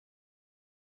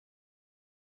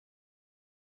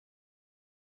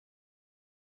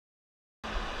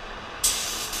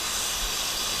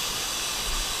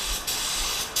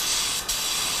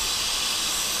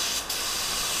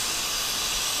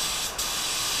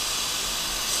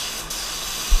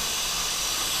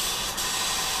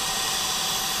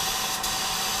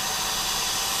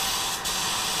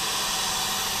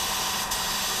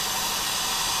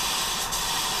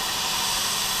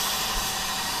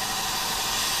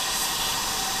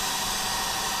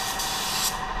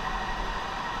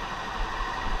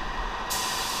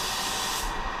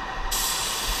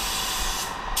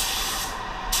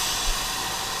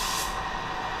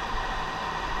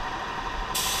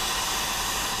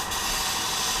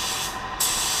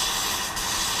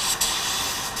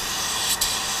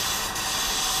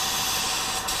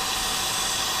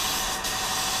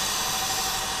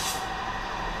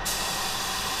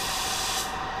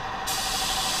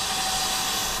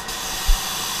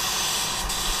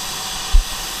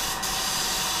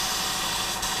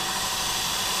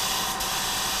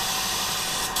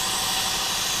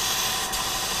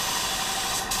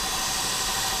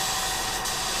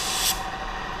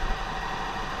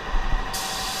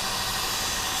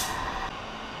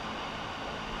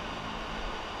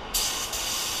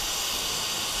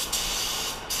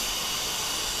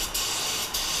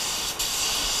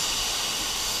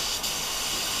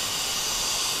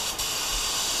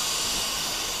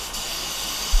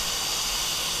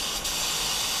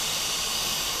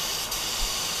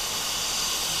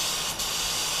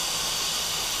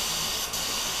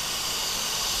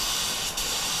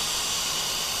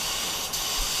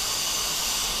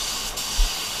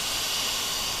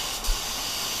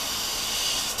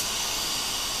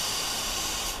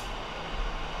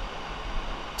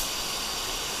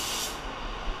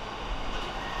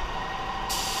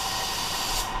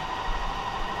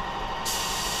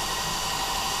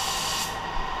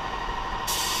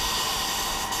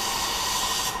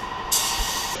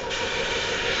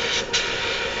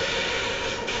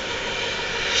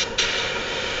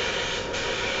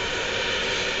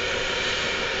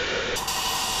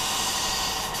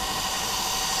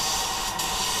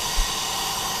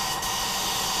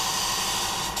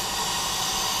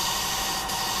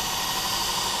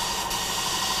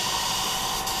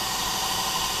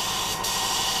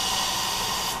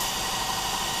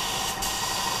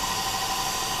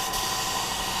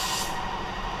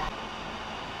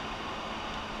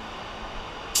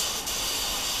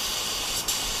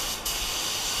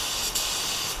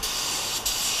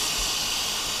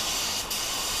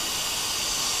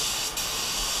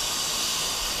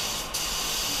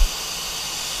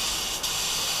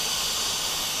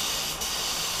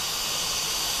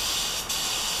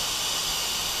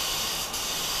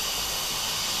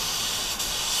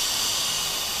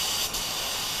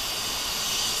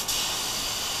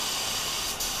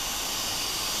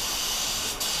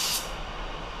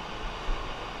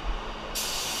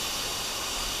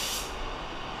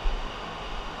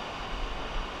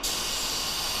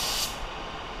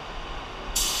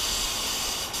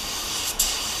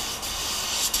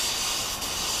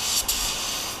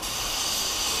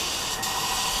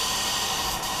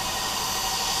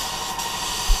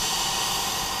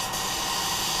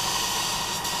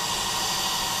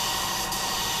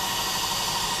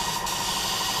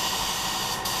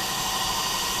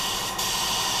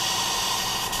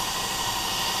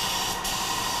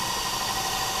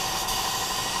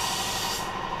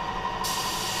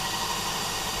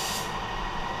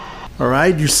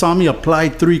 Alright, you saw me apply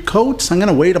 3 coats. I'm going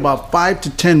to wait about 5 to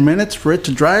 10 minutes for it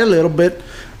to dry a little bit.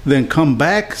 Then come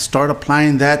back, start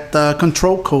applying that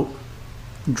control coat,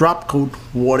 drop coat,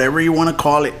 whatever you want to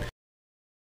call it.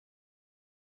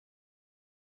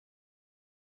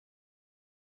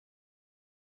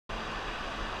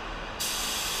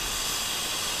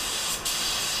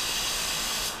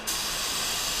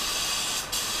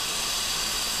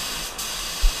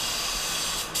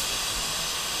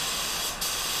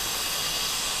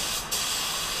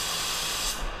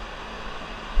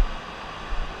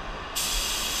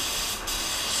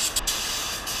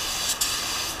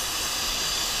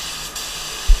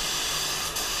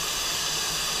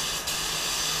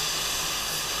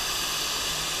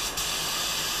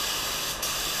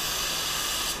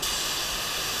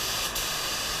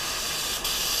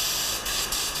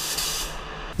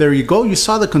 There you go, you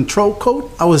saw the control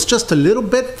coat. I was just a little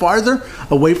bit farther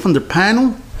away from the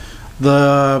panel.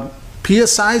 The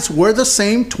PSIs were the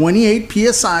same, 28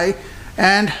 PSI,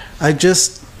 and I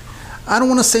I don't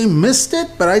want to say missed it,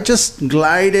 but I just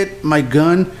glided my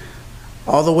gun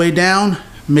all the way down,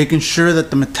 making sure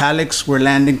that the metallics were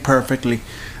landing perfectly.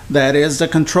 That is the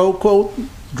control coat,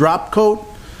 drop coat,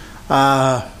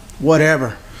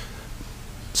 whatever.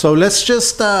 So let's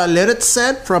just let it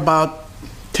set for about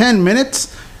 10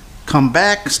 minutes. Come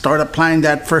back, start applying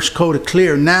that first coat of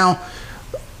clear. Now,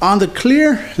 on the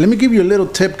clear, let me give you a little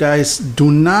tip, guys.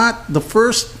 Do not, the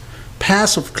first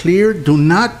pass of clear, do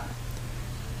not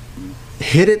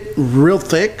hit it real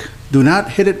thick. Do not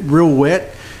hit it real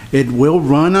wet. It will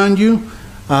run on you.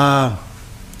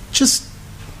 Just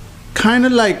kind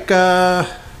of like, I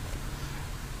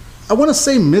want to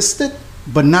say mist it,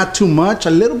 but not too much.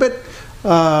 A little bit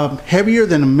heavier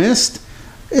than a mist.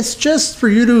 It's just for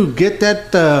you to get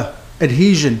that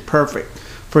adhesion perfect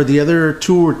for the other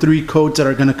 2 or 3 coats that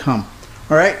are going to come.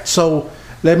 All right, so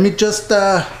let me just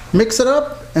mix it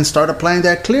up and start applying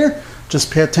that clear. Just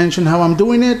pay attention how I'm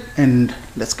doing it, and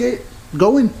let's get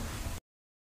going.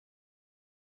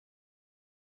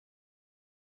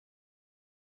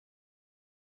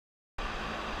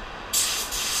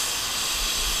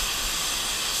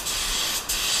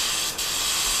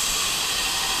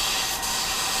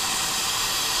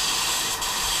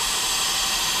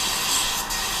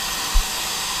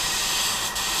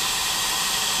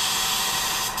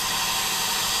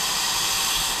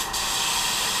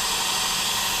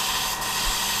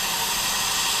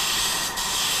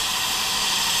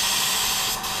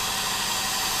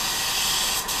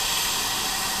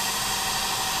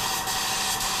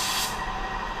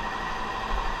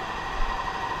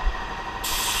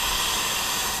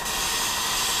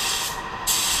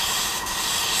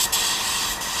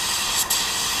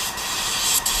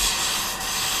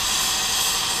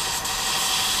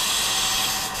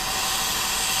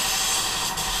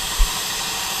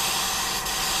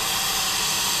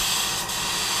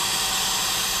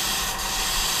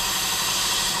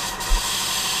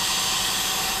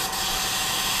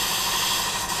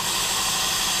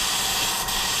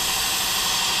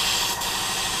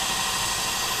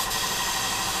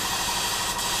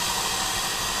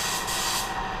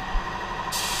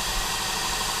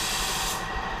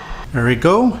 There we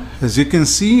go. As you can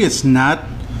see, it's not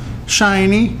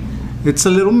shiny. It's a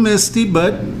little misty,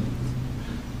 but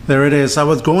there it is. I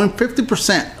was going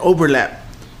 50% overlap.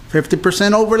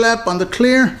 50% overlap on the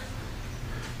clear.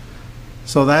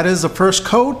 So that is the first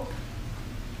coat.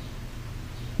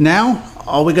 Now,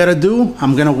 all we gotta do,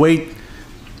 I'm gonna wait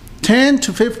 10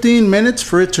 to 15 minutes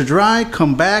for it to dry,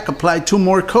 come back, apply 2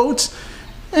 more coats,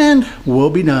 and we'll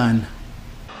be done.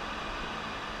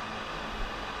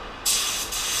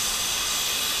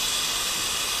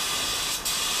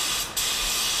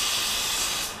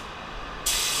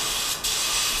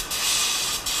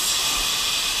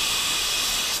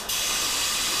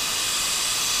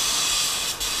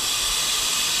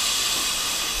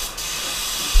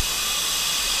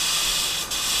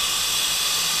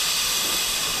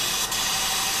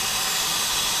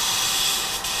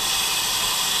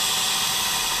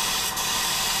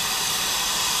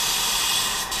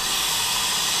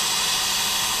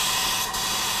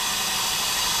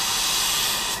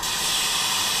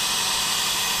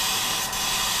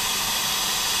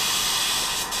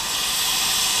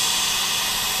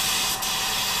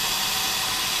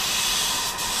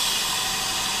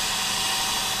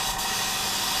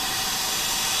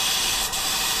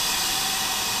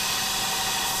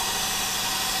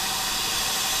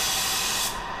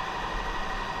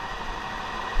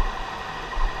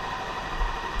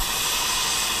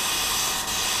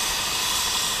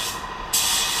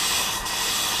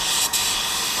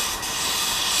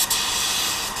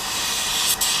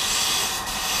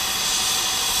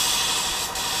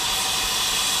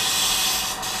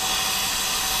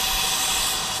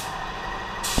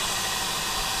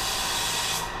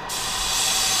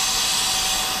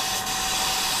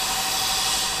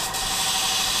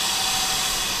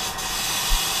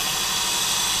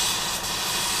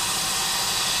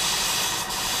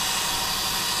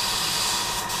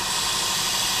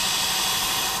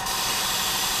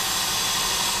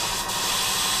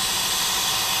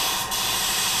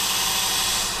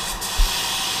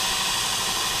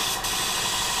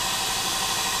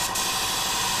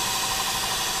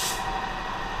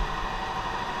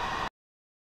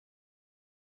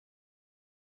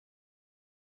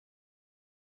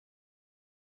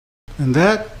 And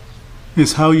that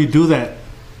is how you do that.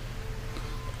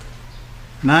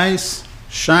 Nice,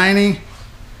 shiny,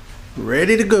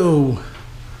 ready to go.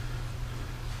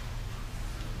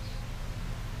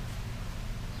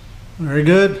 Very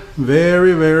good,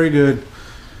 very, very good.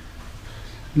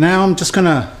 Now I'm just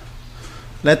gonna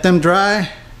let them dry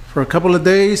for a couple of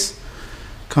days,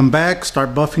 come back,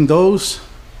 start buffing those,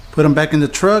 put them back in the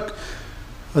truck.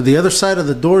 The other side of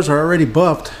the doors are already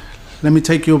buffed. Let me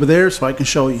take you over there so I can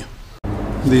show you.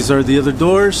 These are the other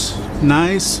doors,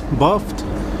 nice, buffed,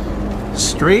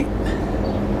 straight.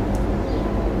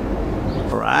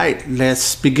 All right,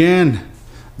 let's begin.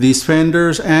 These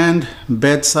fenders and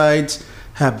bedsides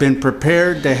have been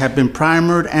prepared. They have been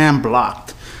primered and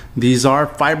blocked. These are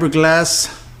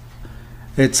fiberglass.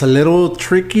 It's a little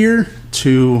trickier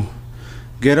to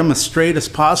get them as straight as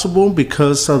possible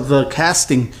because of the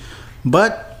casting,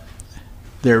 but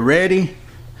they're ready.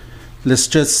 Let's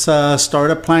just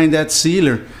start applying that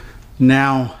sealer.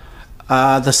 Now,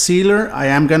 the sealer, I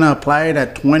am gonna apply it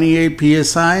at 28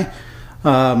 psi,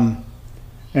 and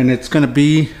it's gonna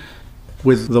be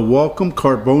with the Welcome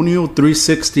Carbonio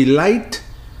 360 Light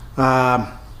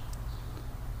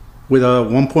with a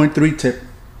 1.3 tip.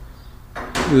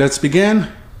 Let's begin.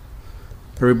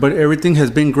 Everything has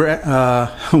been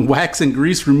wax and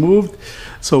grease removed,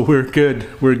 so we're good.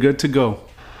 We're good to go.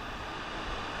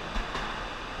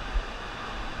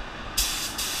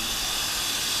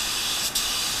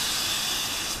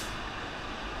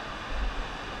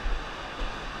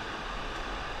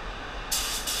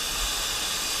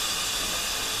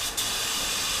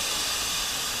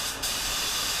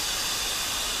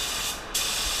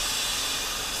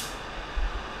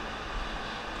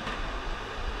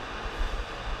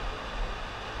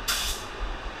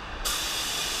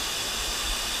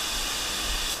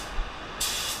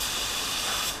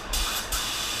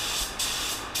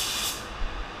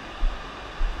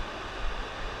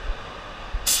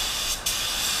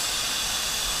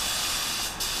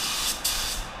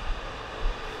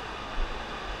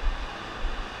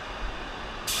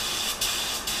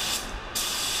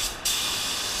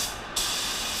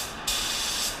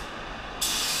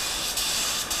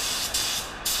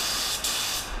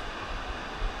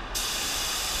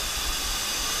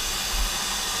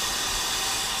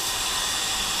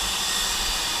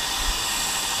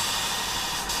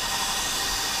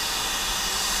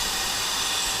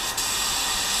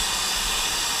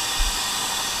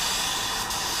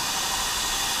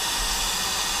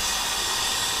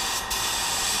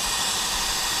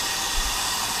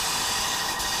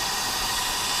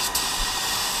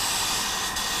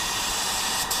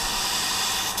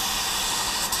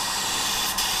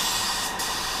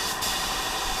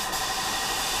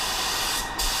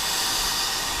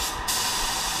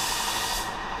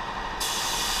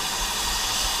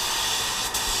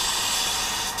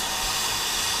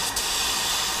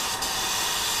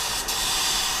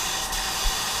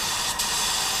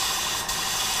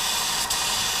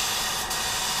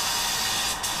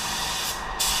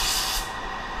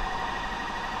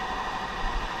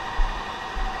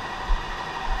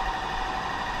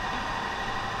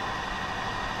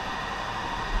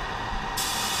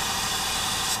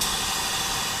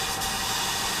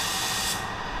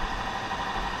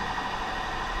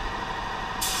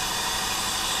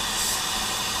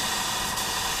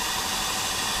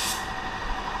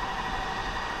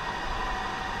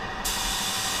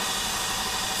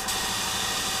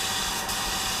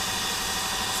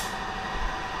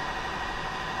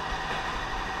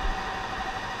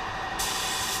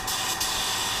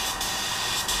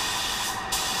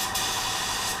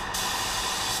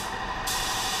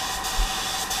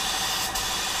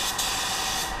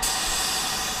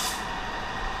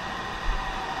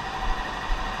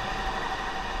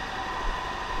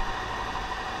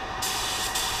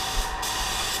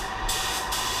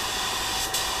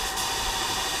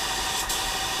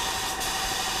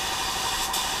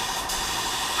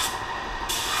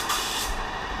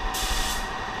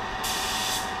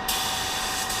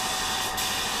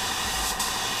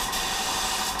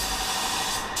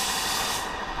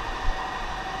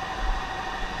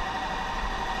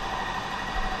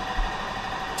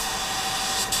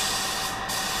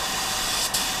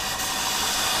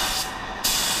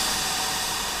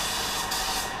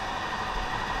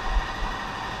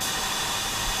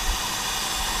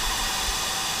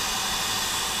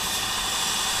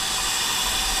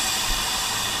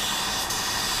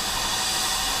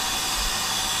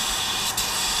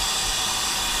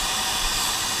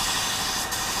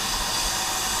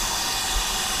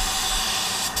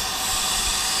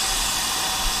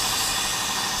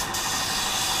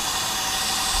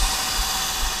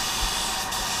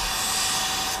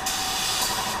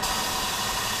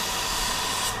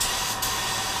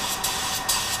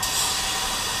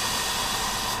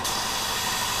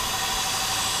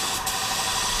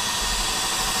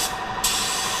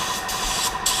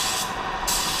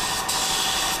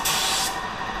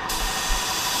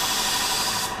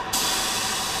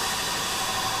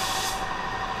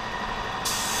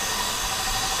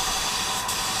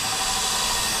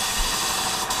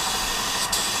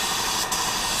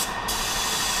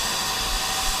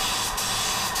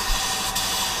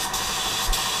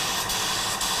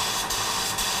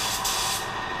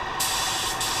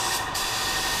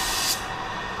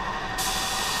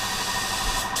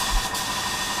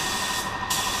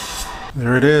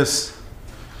 There it is.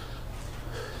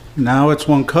 Now it's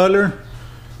one color.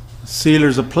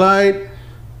 Sealer's applied.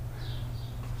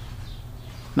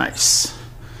 Nice.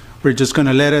 We're just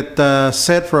gonna let it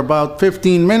set for about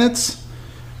 15 minutes.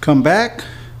 Come back,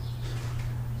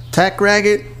 tack rag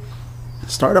it,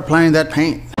 start applying that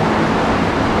paint.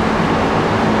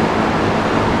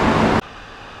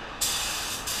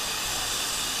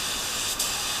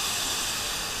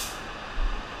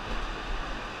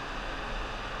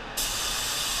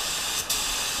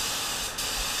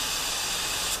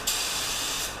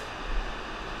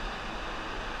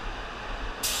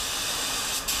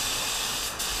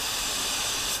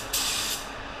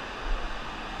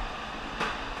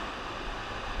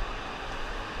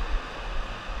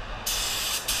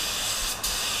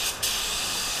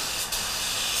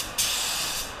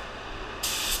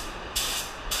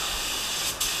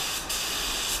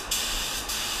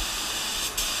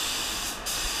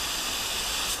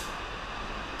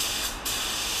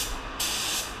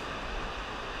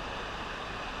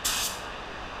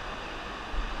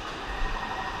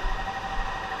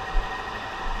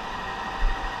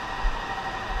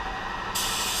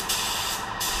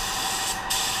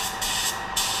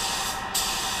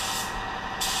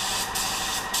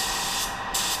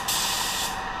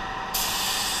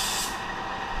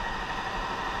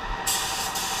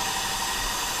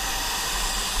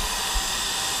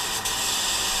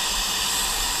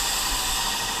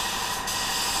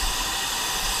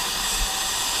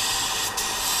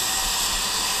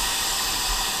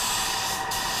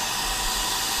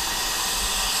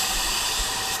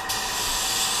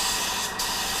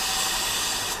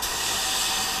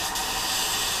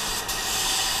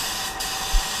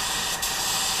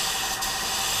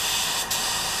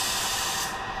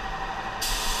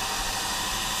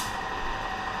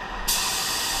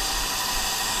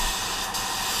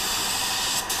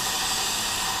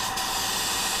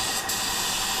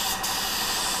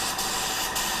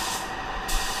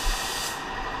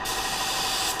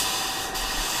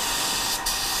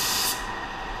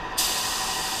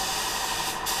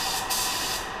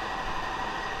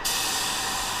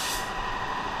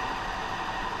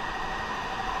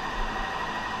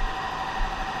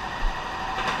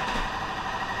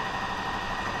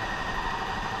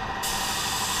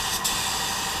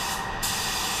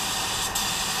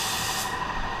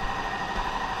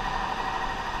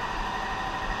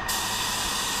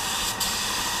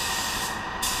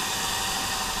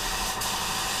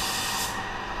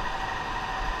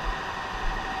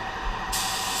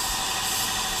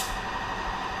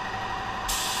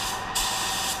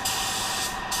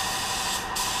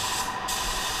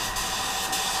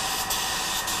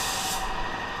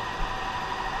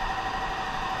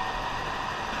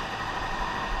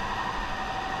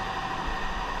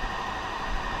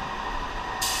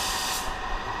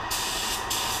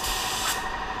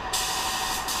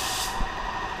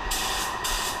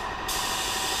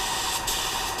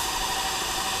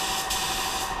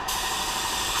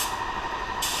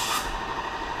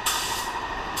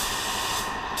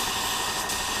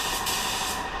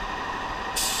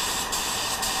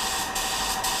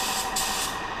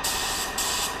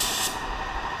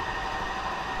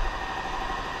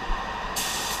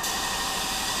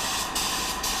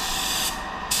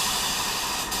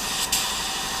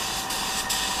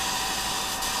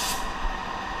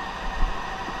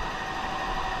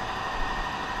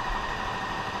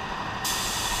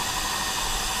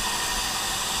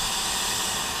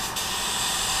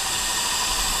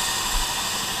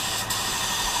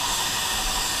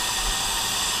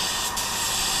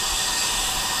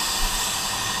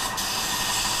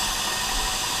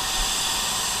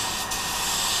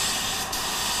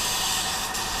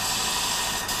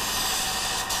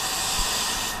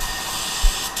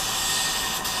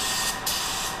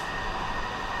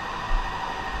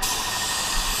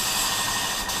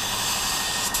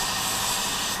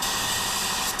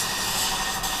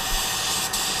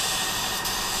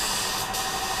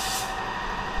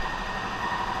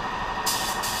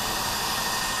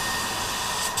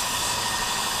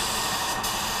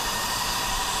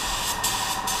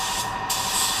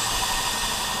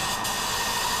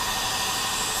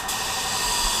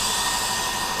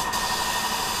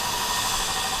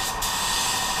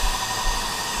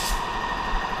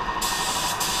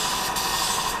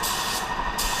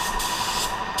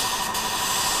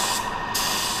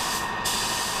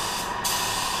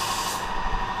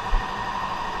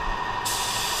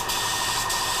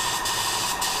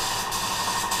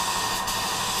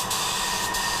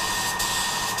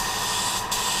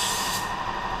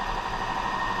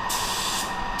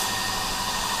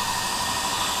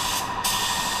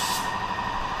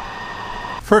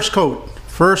 First coat,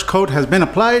 First coat has been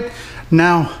applied.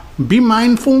 Now be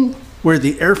mindful where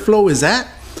the airflow is at.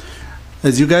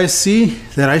 As you guys see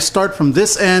that I start from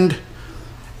this end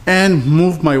and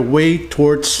move my way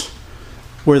towards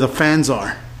where the fans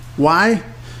are. Why?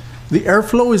 The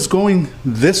airflow is going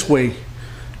this way.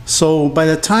 So by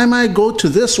the time I go to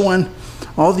this one,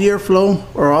 all the airflow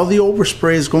or all the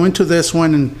overspray is going to this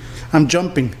one and I'm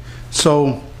jumping.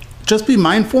 So just be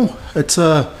mindful. It's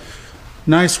a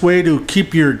nice way to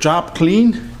keep your job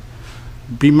clean.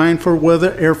 Be mindful where the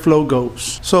airflow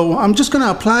goes. So I'm just gonna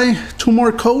apply 2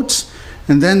 more coats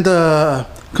and then the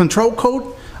control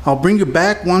coat. I'll bring you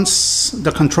back once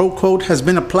the control coat has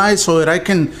been applied so that I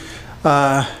can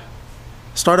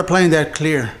start applying that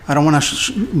clear. I don't want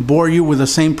to bore you with the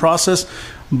same process,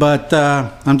 but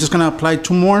I'm just gonna apply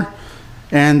 2 more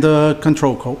and the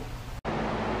control coat.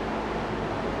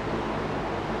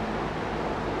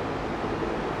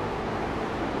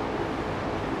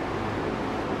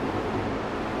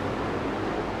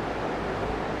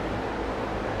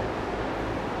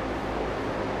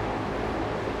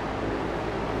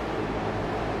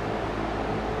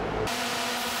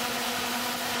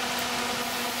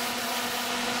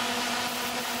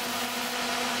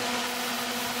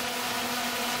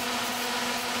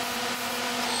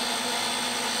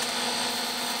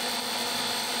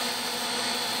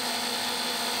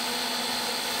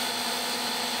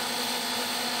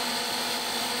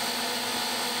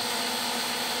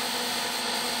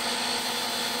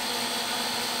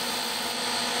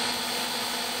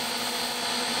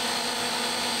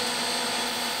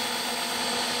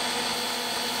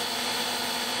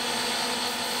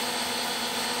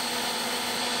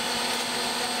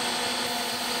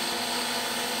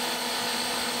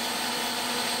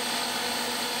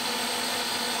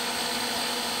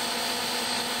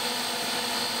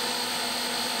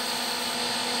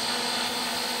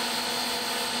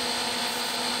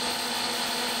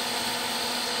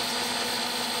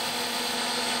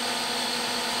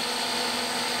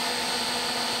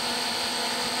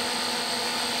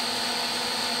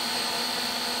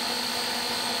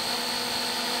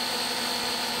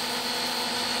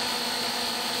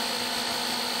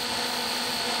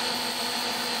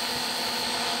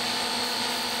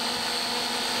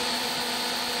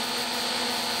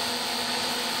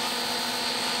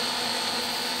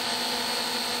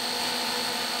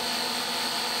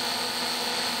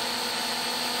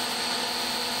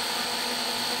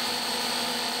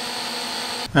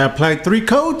 I applied 3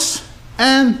 coats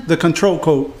and the control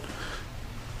coat,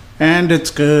 and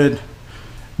it's good.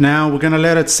 Now we're gonna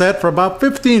let it set for about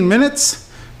 15 minutes,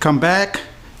 come back,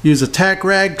 use a tack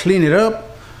rag, clean it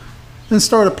up, and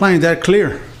start applying that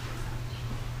clear.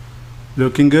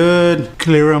 Looking good.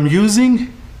 Clear I'm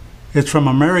using, it's from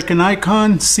American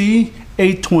Icon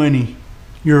C820.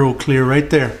 Euro clear right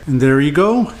there. And there you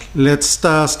go. Let's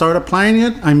start applying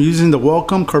it. I'm using the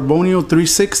Welcome Carbonio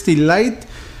 360 Light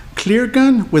clear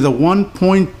gun with a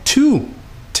 1.2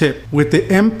 tip with the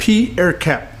MP air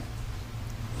cap.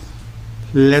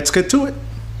 Let's get to it.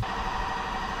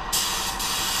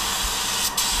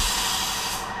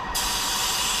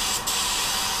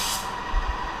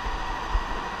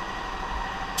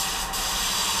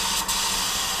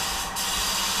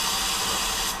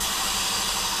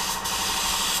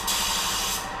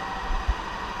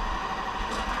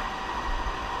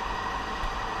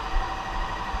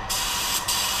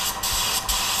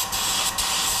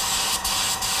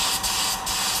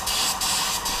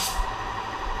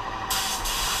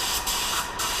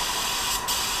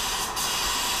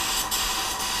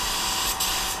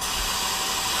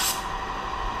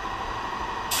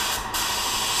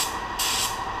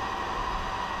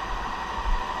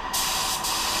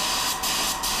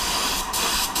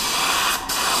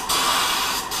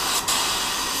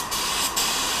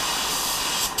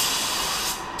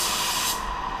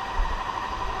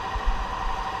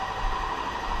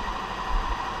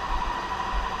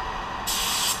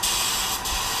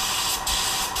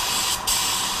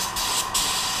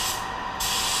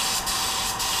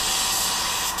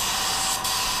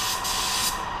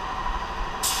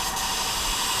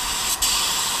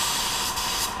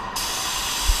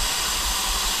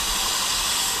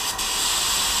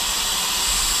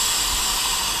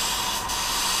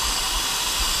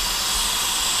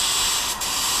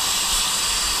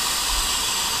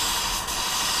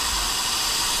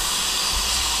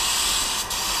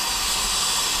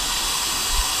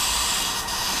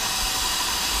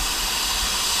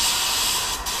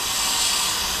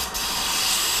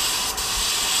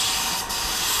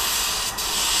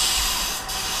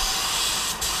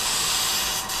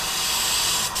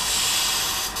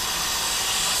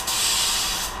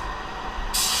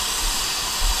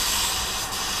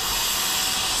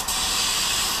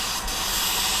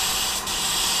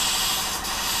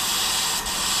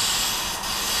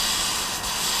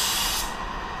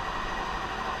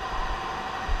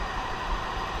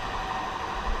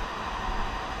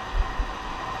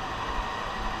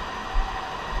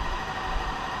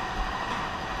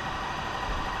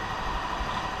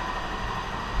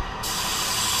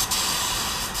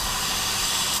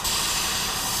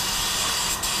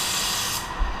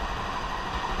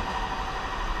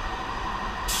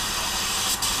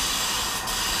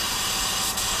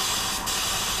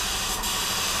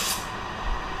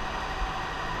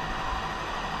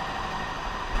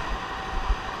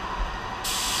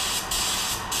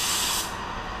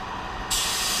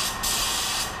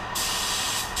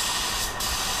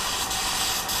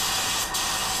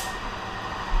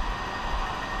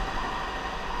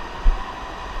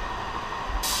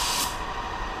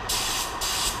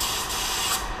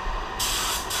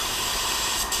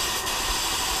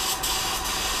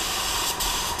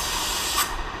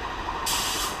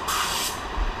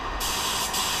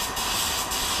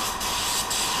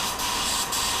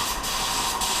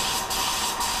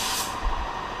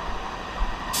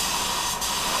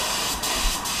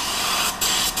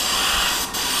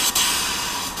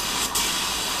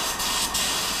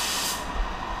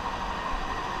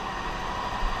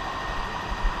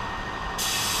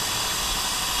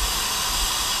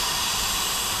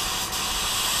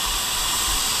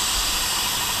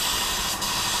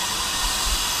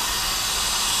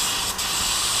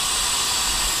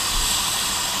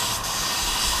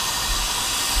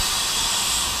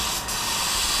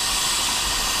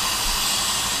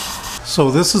 So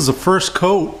this is the first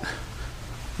coat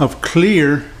of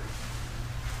clear,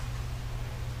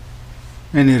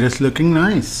 and it is looking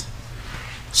nice.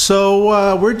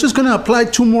 So we're just gonna apply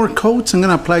 2 more coats. I'm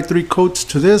gonna apply 3 coats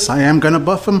to this. I am gonna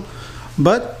buff them,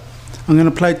 but I'm gonna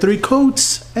apply 3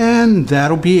 coats and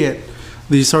that'll be it.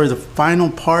 These are the final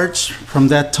parts from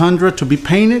that Tundra to be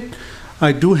painted.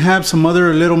 I do have some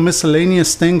other little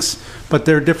miscellaneous things, but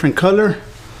they're different color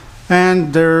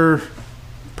and they're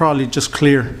probably just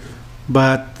clear,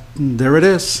 but there it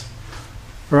is.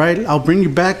 All right, I'll bring you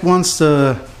back once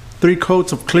the 3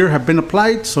 coats of clear have been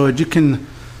applied so that you can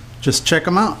just check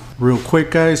them out. Real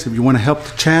quick, guys, if you want to help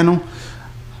the channel,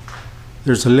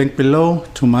 there's a link below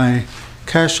to my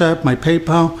Cash App, my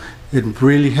PayPal. It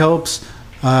really helps.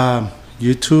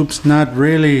 YouTube's not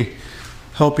really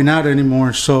helping out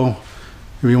anymore, so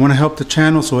if you want to help the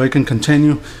channel so I can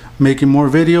continue making more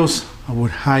videos, I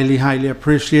would highly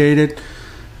appreciate it.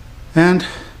 And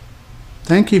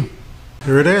thank you.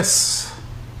 Here it is.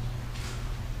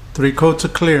 3 coats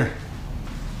of clear.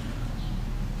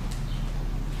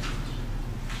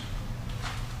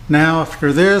 Now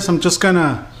after this, I'm just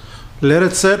gonna let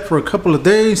it set for a couple of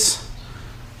days,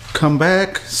 come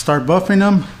back, start buffing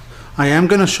them. I am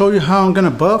gonna show you how I'm gonna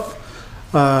buff.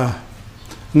 I'm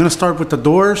gonna start with the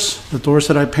doors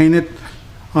that I painted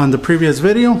on the previous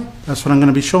video. That's what I'm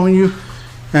gonna be showing you.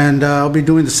 And I'll be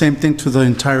doing the same thing to the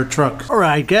entire truck. All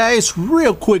right, guys,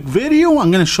 real quick video.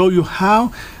 I'm gonna show you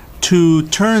how to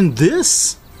turn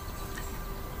this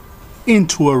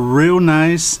into a real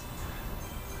nice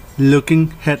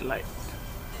looking headlight.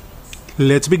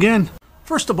 Let's begin.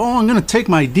 First of all, I'm gonna take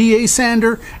my DA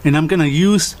sander and I'm gonna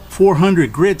use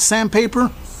 400 grit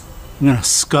sandpaper. I'm gonna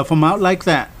scuff them out like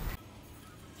that.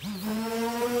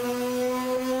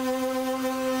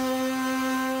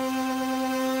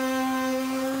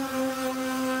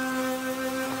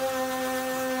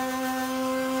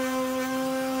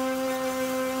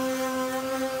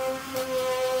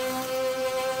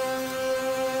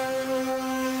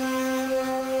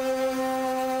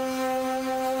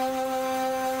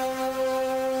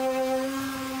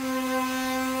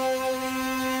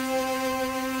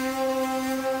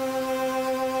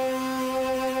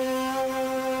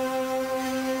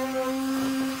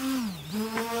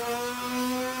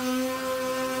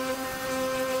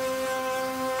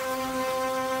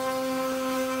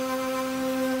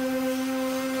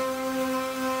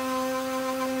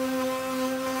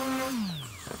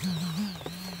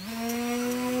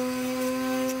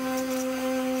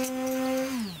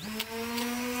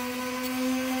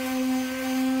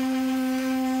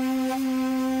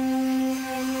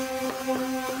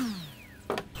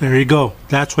 There you go.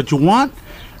 That's what you want.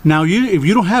 Now, if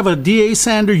you don't have a DA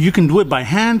sander, you can do it by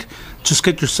hand. Just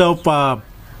get yourself a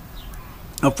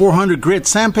 400 grit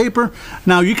sandpaper.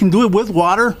 Now, you can do it with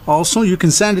water. Also, you can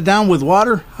sand it down with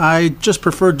water. I just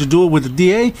prefer to do it with a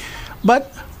DA,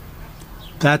 but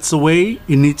that's the way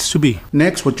it needs to be.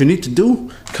 Next, what you need to do,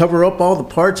 cover up all the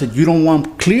parts that you don't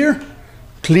want clear,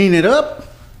 clean it up,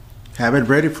 have it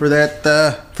ready for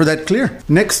that clear.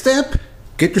 Next step,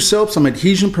 get yourself some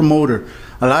adhesion promoter.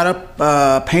 A lot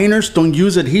of painters don't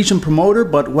use adhesion promoter,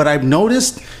 but what I've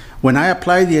noticed when I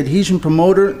apply the adhesion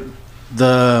promoter,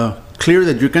 the clear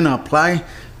that you're gonna apply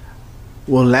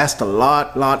will last a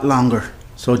lot longer.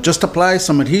 So just apply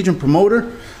some adhesion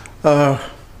promoter and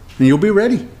you'll be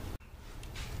ready.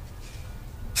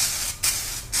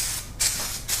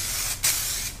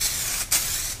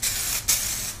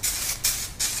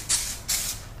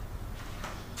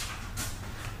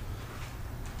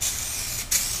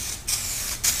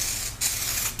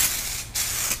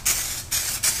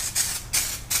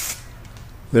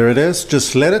 There it is.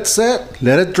 Just let it set,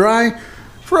 let it dry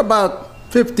for about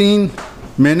 15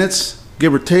 minutes,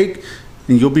 give or take,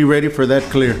 and you'll be ready for that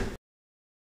clear.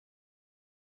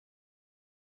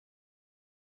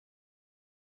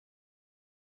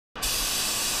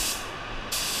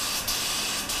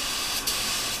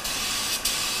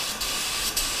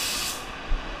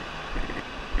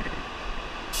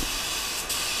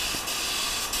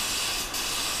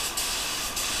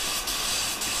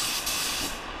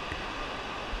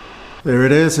 There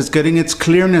it is. It's getting its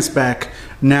clearness back.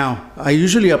 Now, I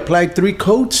usually apply 3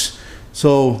 coats.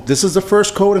 So this is the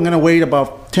first coat. I'm going to wait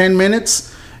about 10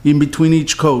 minutes in between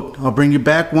each coat. I'll bring you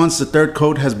back once the 3rd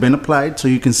coat has been applied so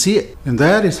you can see it. And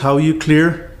that is how you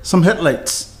clear some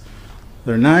headlights.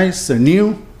 They're nice, they're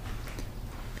new.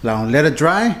 Now let it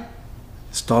dry,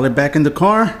 install it back in the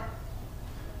car,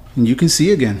 and you can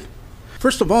see again.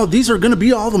 First of all, these are going to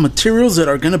be all the materials that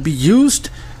are going to be used.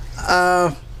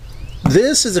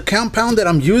 This is a compound that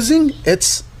I'm using.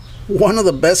 It's one of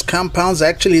the best compounds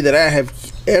actually that I have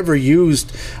ever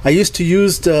used. I used to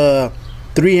use the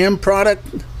 3M product,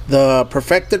 the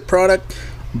Perfected product,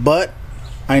 but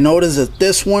I noticed that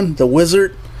this one, the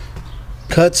Wizard,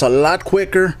 cuts a lot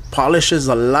quicker, polishes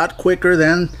a lot quicker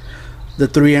than the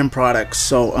 3M products.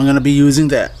 So I'm gonna be using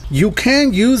that. You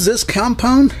can use this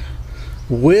compound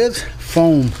with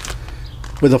foam,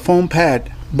 with a foam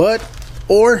pad,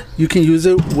 or you can use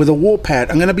it with a wool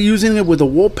pad. I'm gonna be using it with a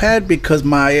wool pad because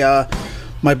my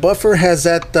my buffer has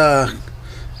that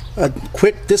a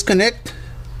quick disconnect,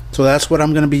 so that's what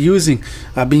I'm gonna be using.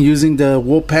 I've been using the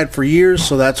wool pad for years,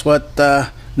 so that's what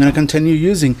I'm gonna continue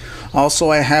using. Also,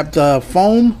 I have the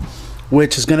foam,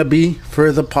 which is gonna be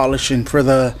for the polishing, for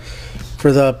the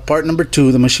part number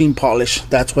 2, the machine polish.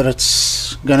 That's what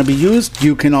it's gonna be used.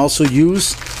 You can also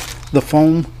use the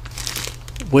foam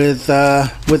with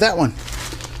that one.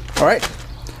 All right,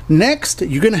 next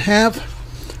you're gonna have,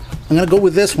 I'm gonna go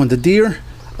with this one, the Deer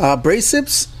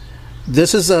abrasives.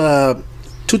 This is a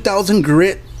 2000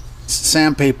 grit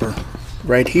sandpaper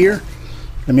right here.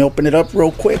 Let me open it up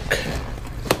real quick.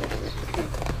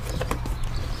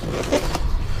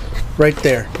 Right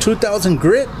there, 2000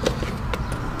 grit.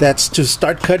 That's to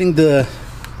start cutting the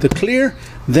clear.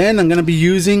 Then I'm gonna be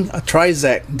using a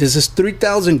Trizac. This is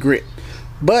 3000 grit.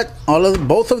 But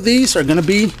both of these are gonna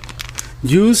be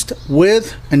used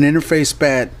with an interface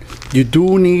pad. You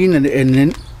do need an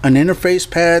interface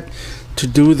pad to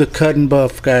do the cut and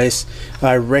buff, guys.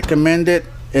 I recommend it.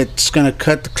 It's gonna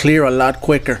cut the clear a lot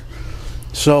quicker.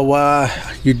 So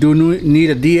you do need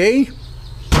a DA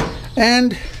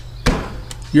and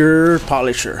your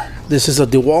polisher. This is a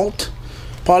DeWalt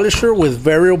polisher with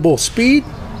variable speed.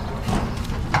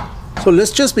 So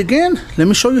let's just begin. Let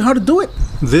me show you how to do it.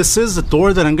 This is the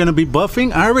door that I'm gonna be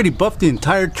buffing. I already buffed the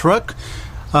entire truck,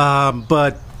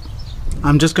 but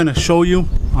I'm just gonna show you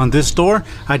on this door.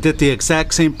 I did the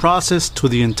exact same process to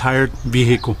the entire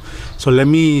vehicle. So let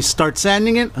me start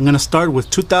sanding it. I'm gonna start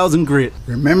with 2000 grit.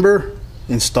 Remember,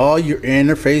 install your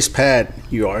interface pad.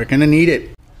 You are gonna need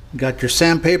it. Got your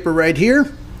sandpaper right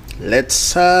here.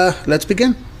 Let's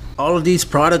begin. All of these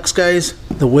products, guys,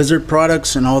 the Wizard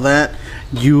products and all that,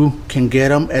 you can get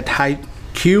them at High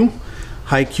Q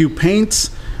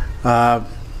Paints.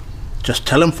 Just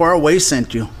tell them Faraway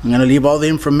sent you. I'm gonna leave all the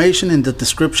information in the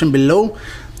description below.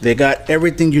 They got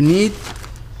everything you need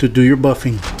to do your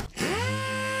buffing.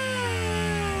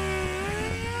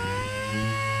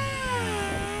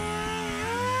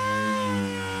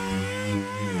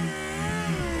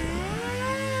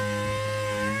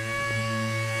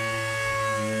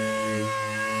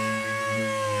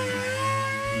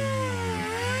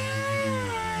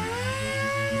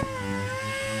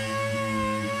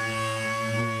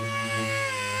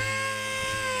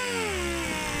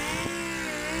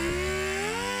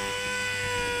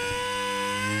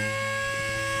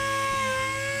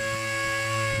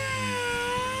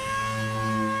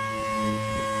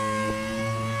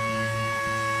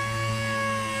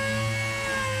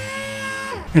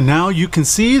 And now you can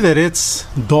see that it's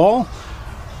dull.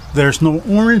 There's no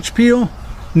orange peel.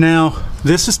 Now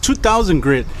this is 2000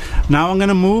 grit. Now I'm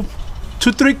gonna move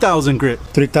to 3000 grit.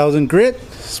 3000 grit,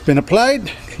 it's been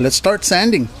applied. Let's start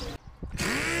sanding.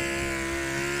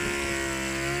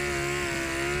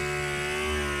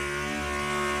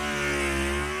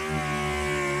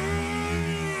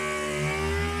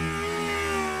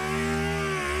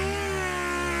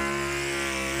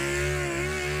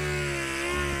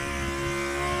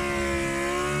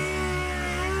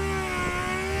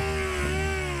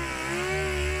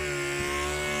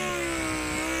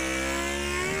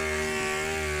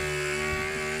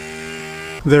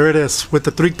 There it is with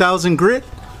the 3000 grit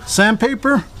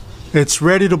sandpaper. It's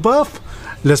ready to buff.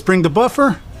 Let's bring the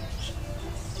buffer,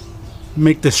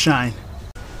 make this shine.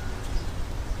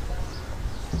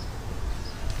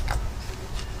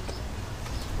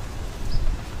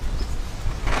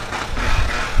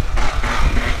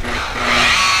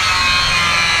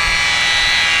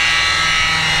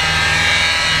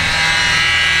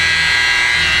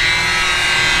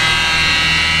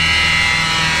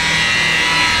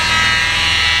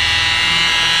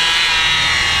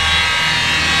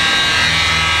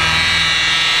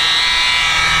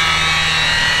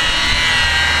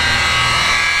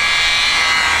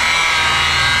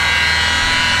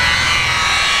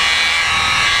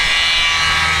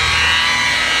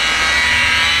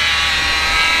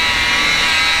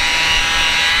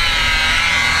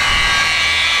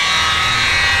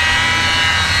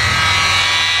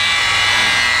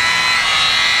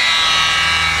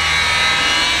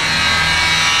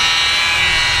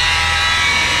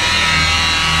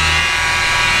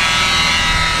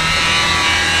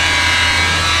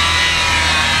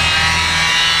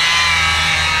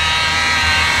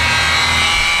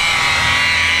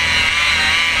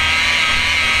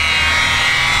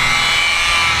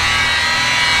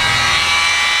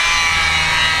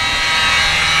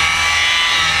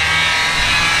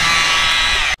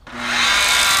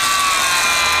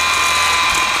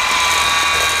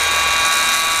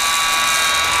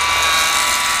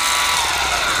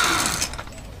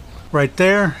 right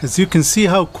there. As you can see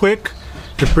how quick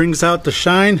it brings out the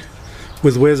shine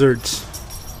with Wizards.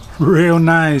 Real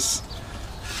nice.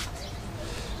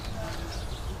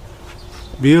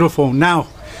 Beautiful. Now,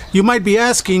 you might be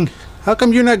asking, how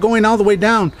come you're not going all the way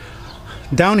down?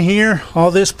 Down here,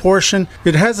 all this portion,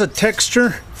 it has a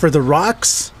texture for the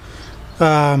rocks.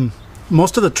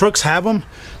 Most of the trucks have them,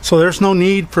 so there's no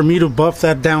need for me to buff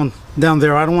that down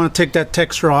there. I don't want to take that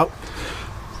texture out,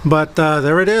 but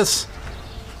there it is.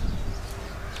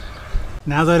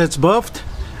 Now that it's buffed,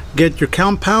 get your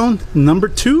compound number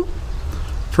 2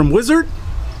 from Wizard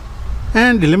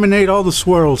and eliminate all the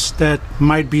swirls that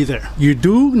might be there. You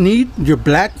do need your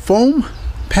black foam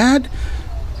pad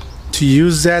to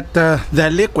use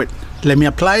that liquid. Let me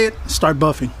apply it, start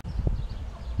buffing.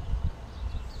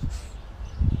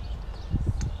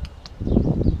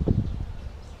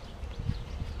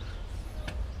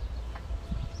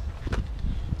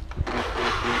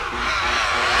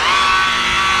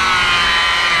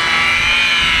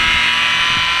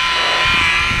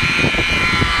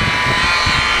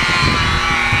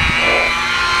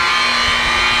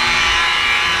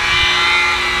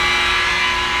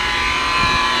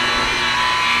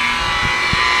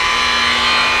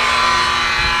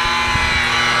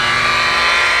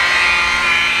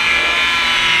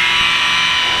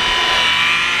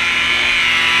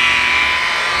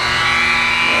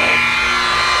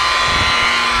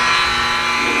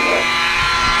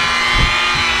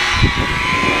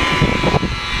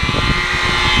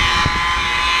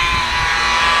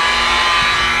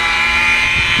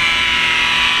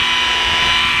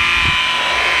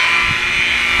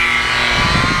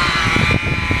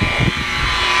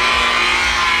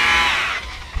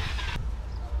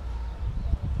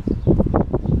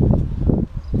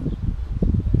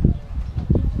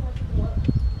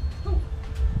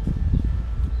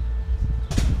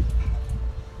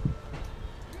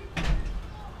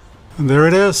 And there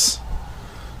it is.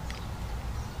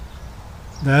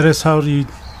 That is how you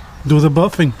do the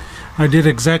buffing. I did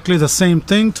exactly the same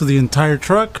thing to the entire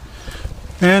truck,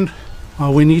 and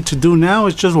all we need to do now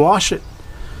is just wash it,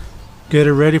 get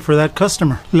it ready for that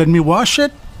customer. Let me wash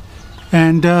it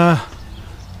and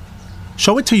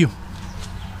show it to you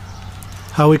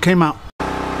how it came out.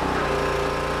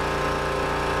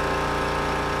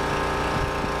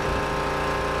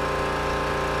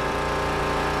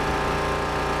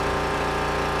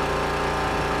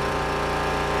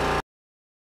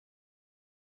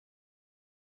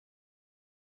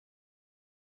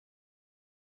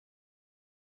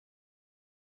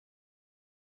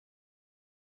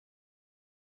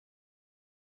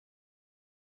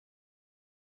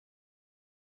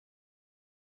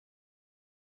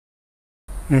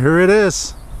 And here it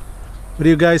is. What do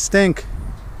you guys think?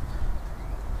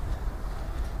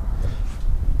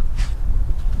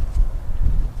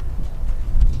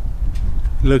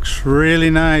 Looks really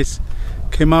nice.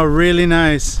 Came out really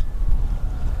nice.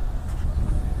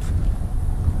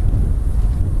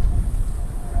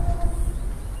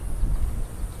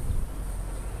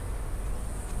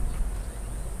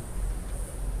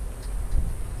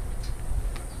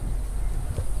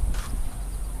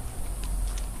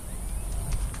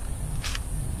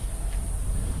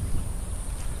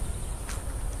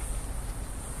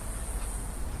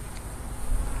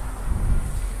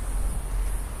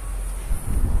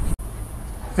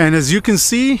 And as you can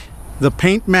see, the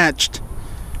paint matched.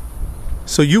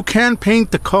 So you can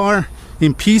paint the car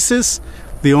in pieces.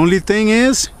 The only thing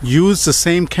is, use the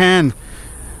same can.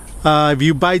 If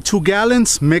you buy 2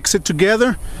 gallons, mix it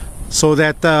together so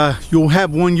that you'll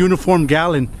have one uniform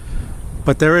gallon.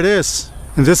 But there it is.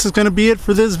 And this is going to be it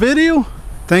for this video.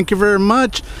 Thank you very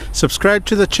much. Subscribe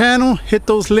to the channel. Hit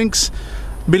those links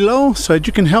below so that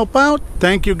you can help out.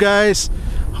 Thank you guys.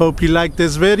 Hope you like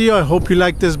this video. I hope you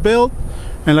like this build.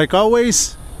 And like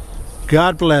always,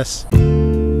 God bless.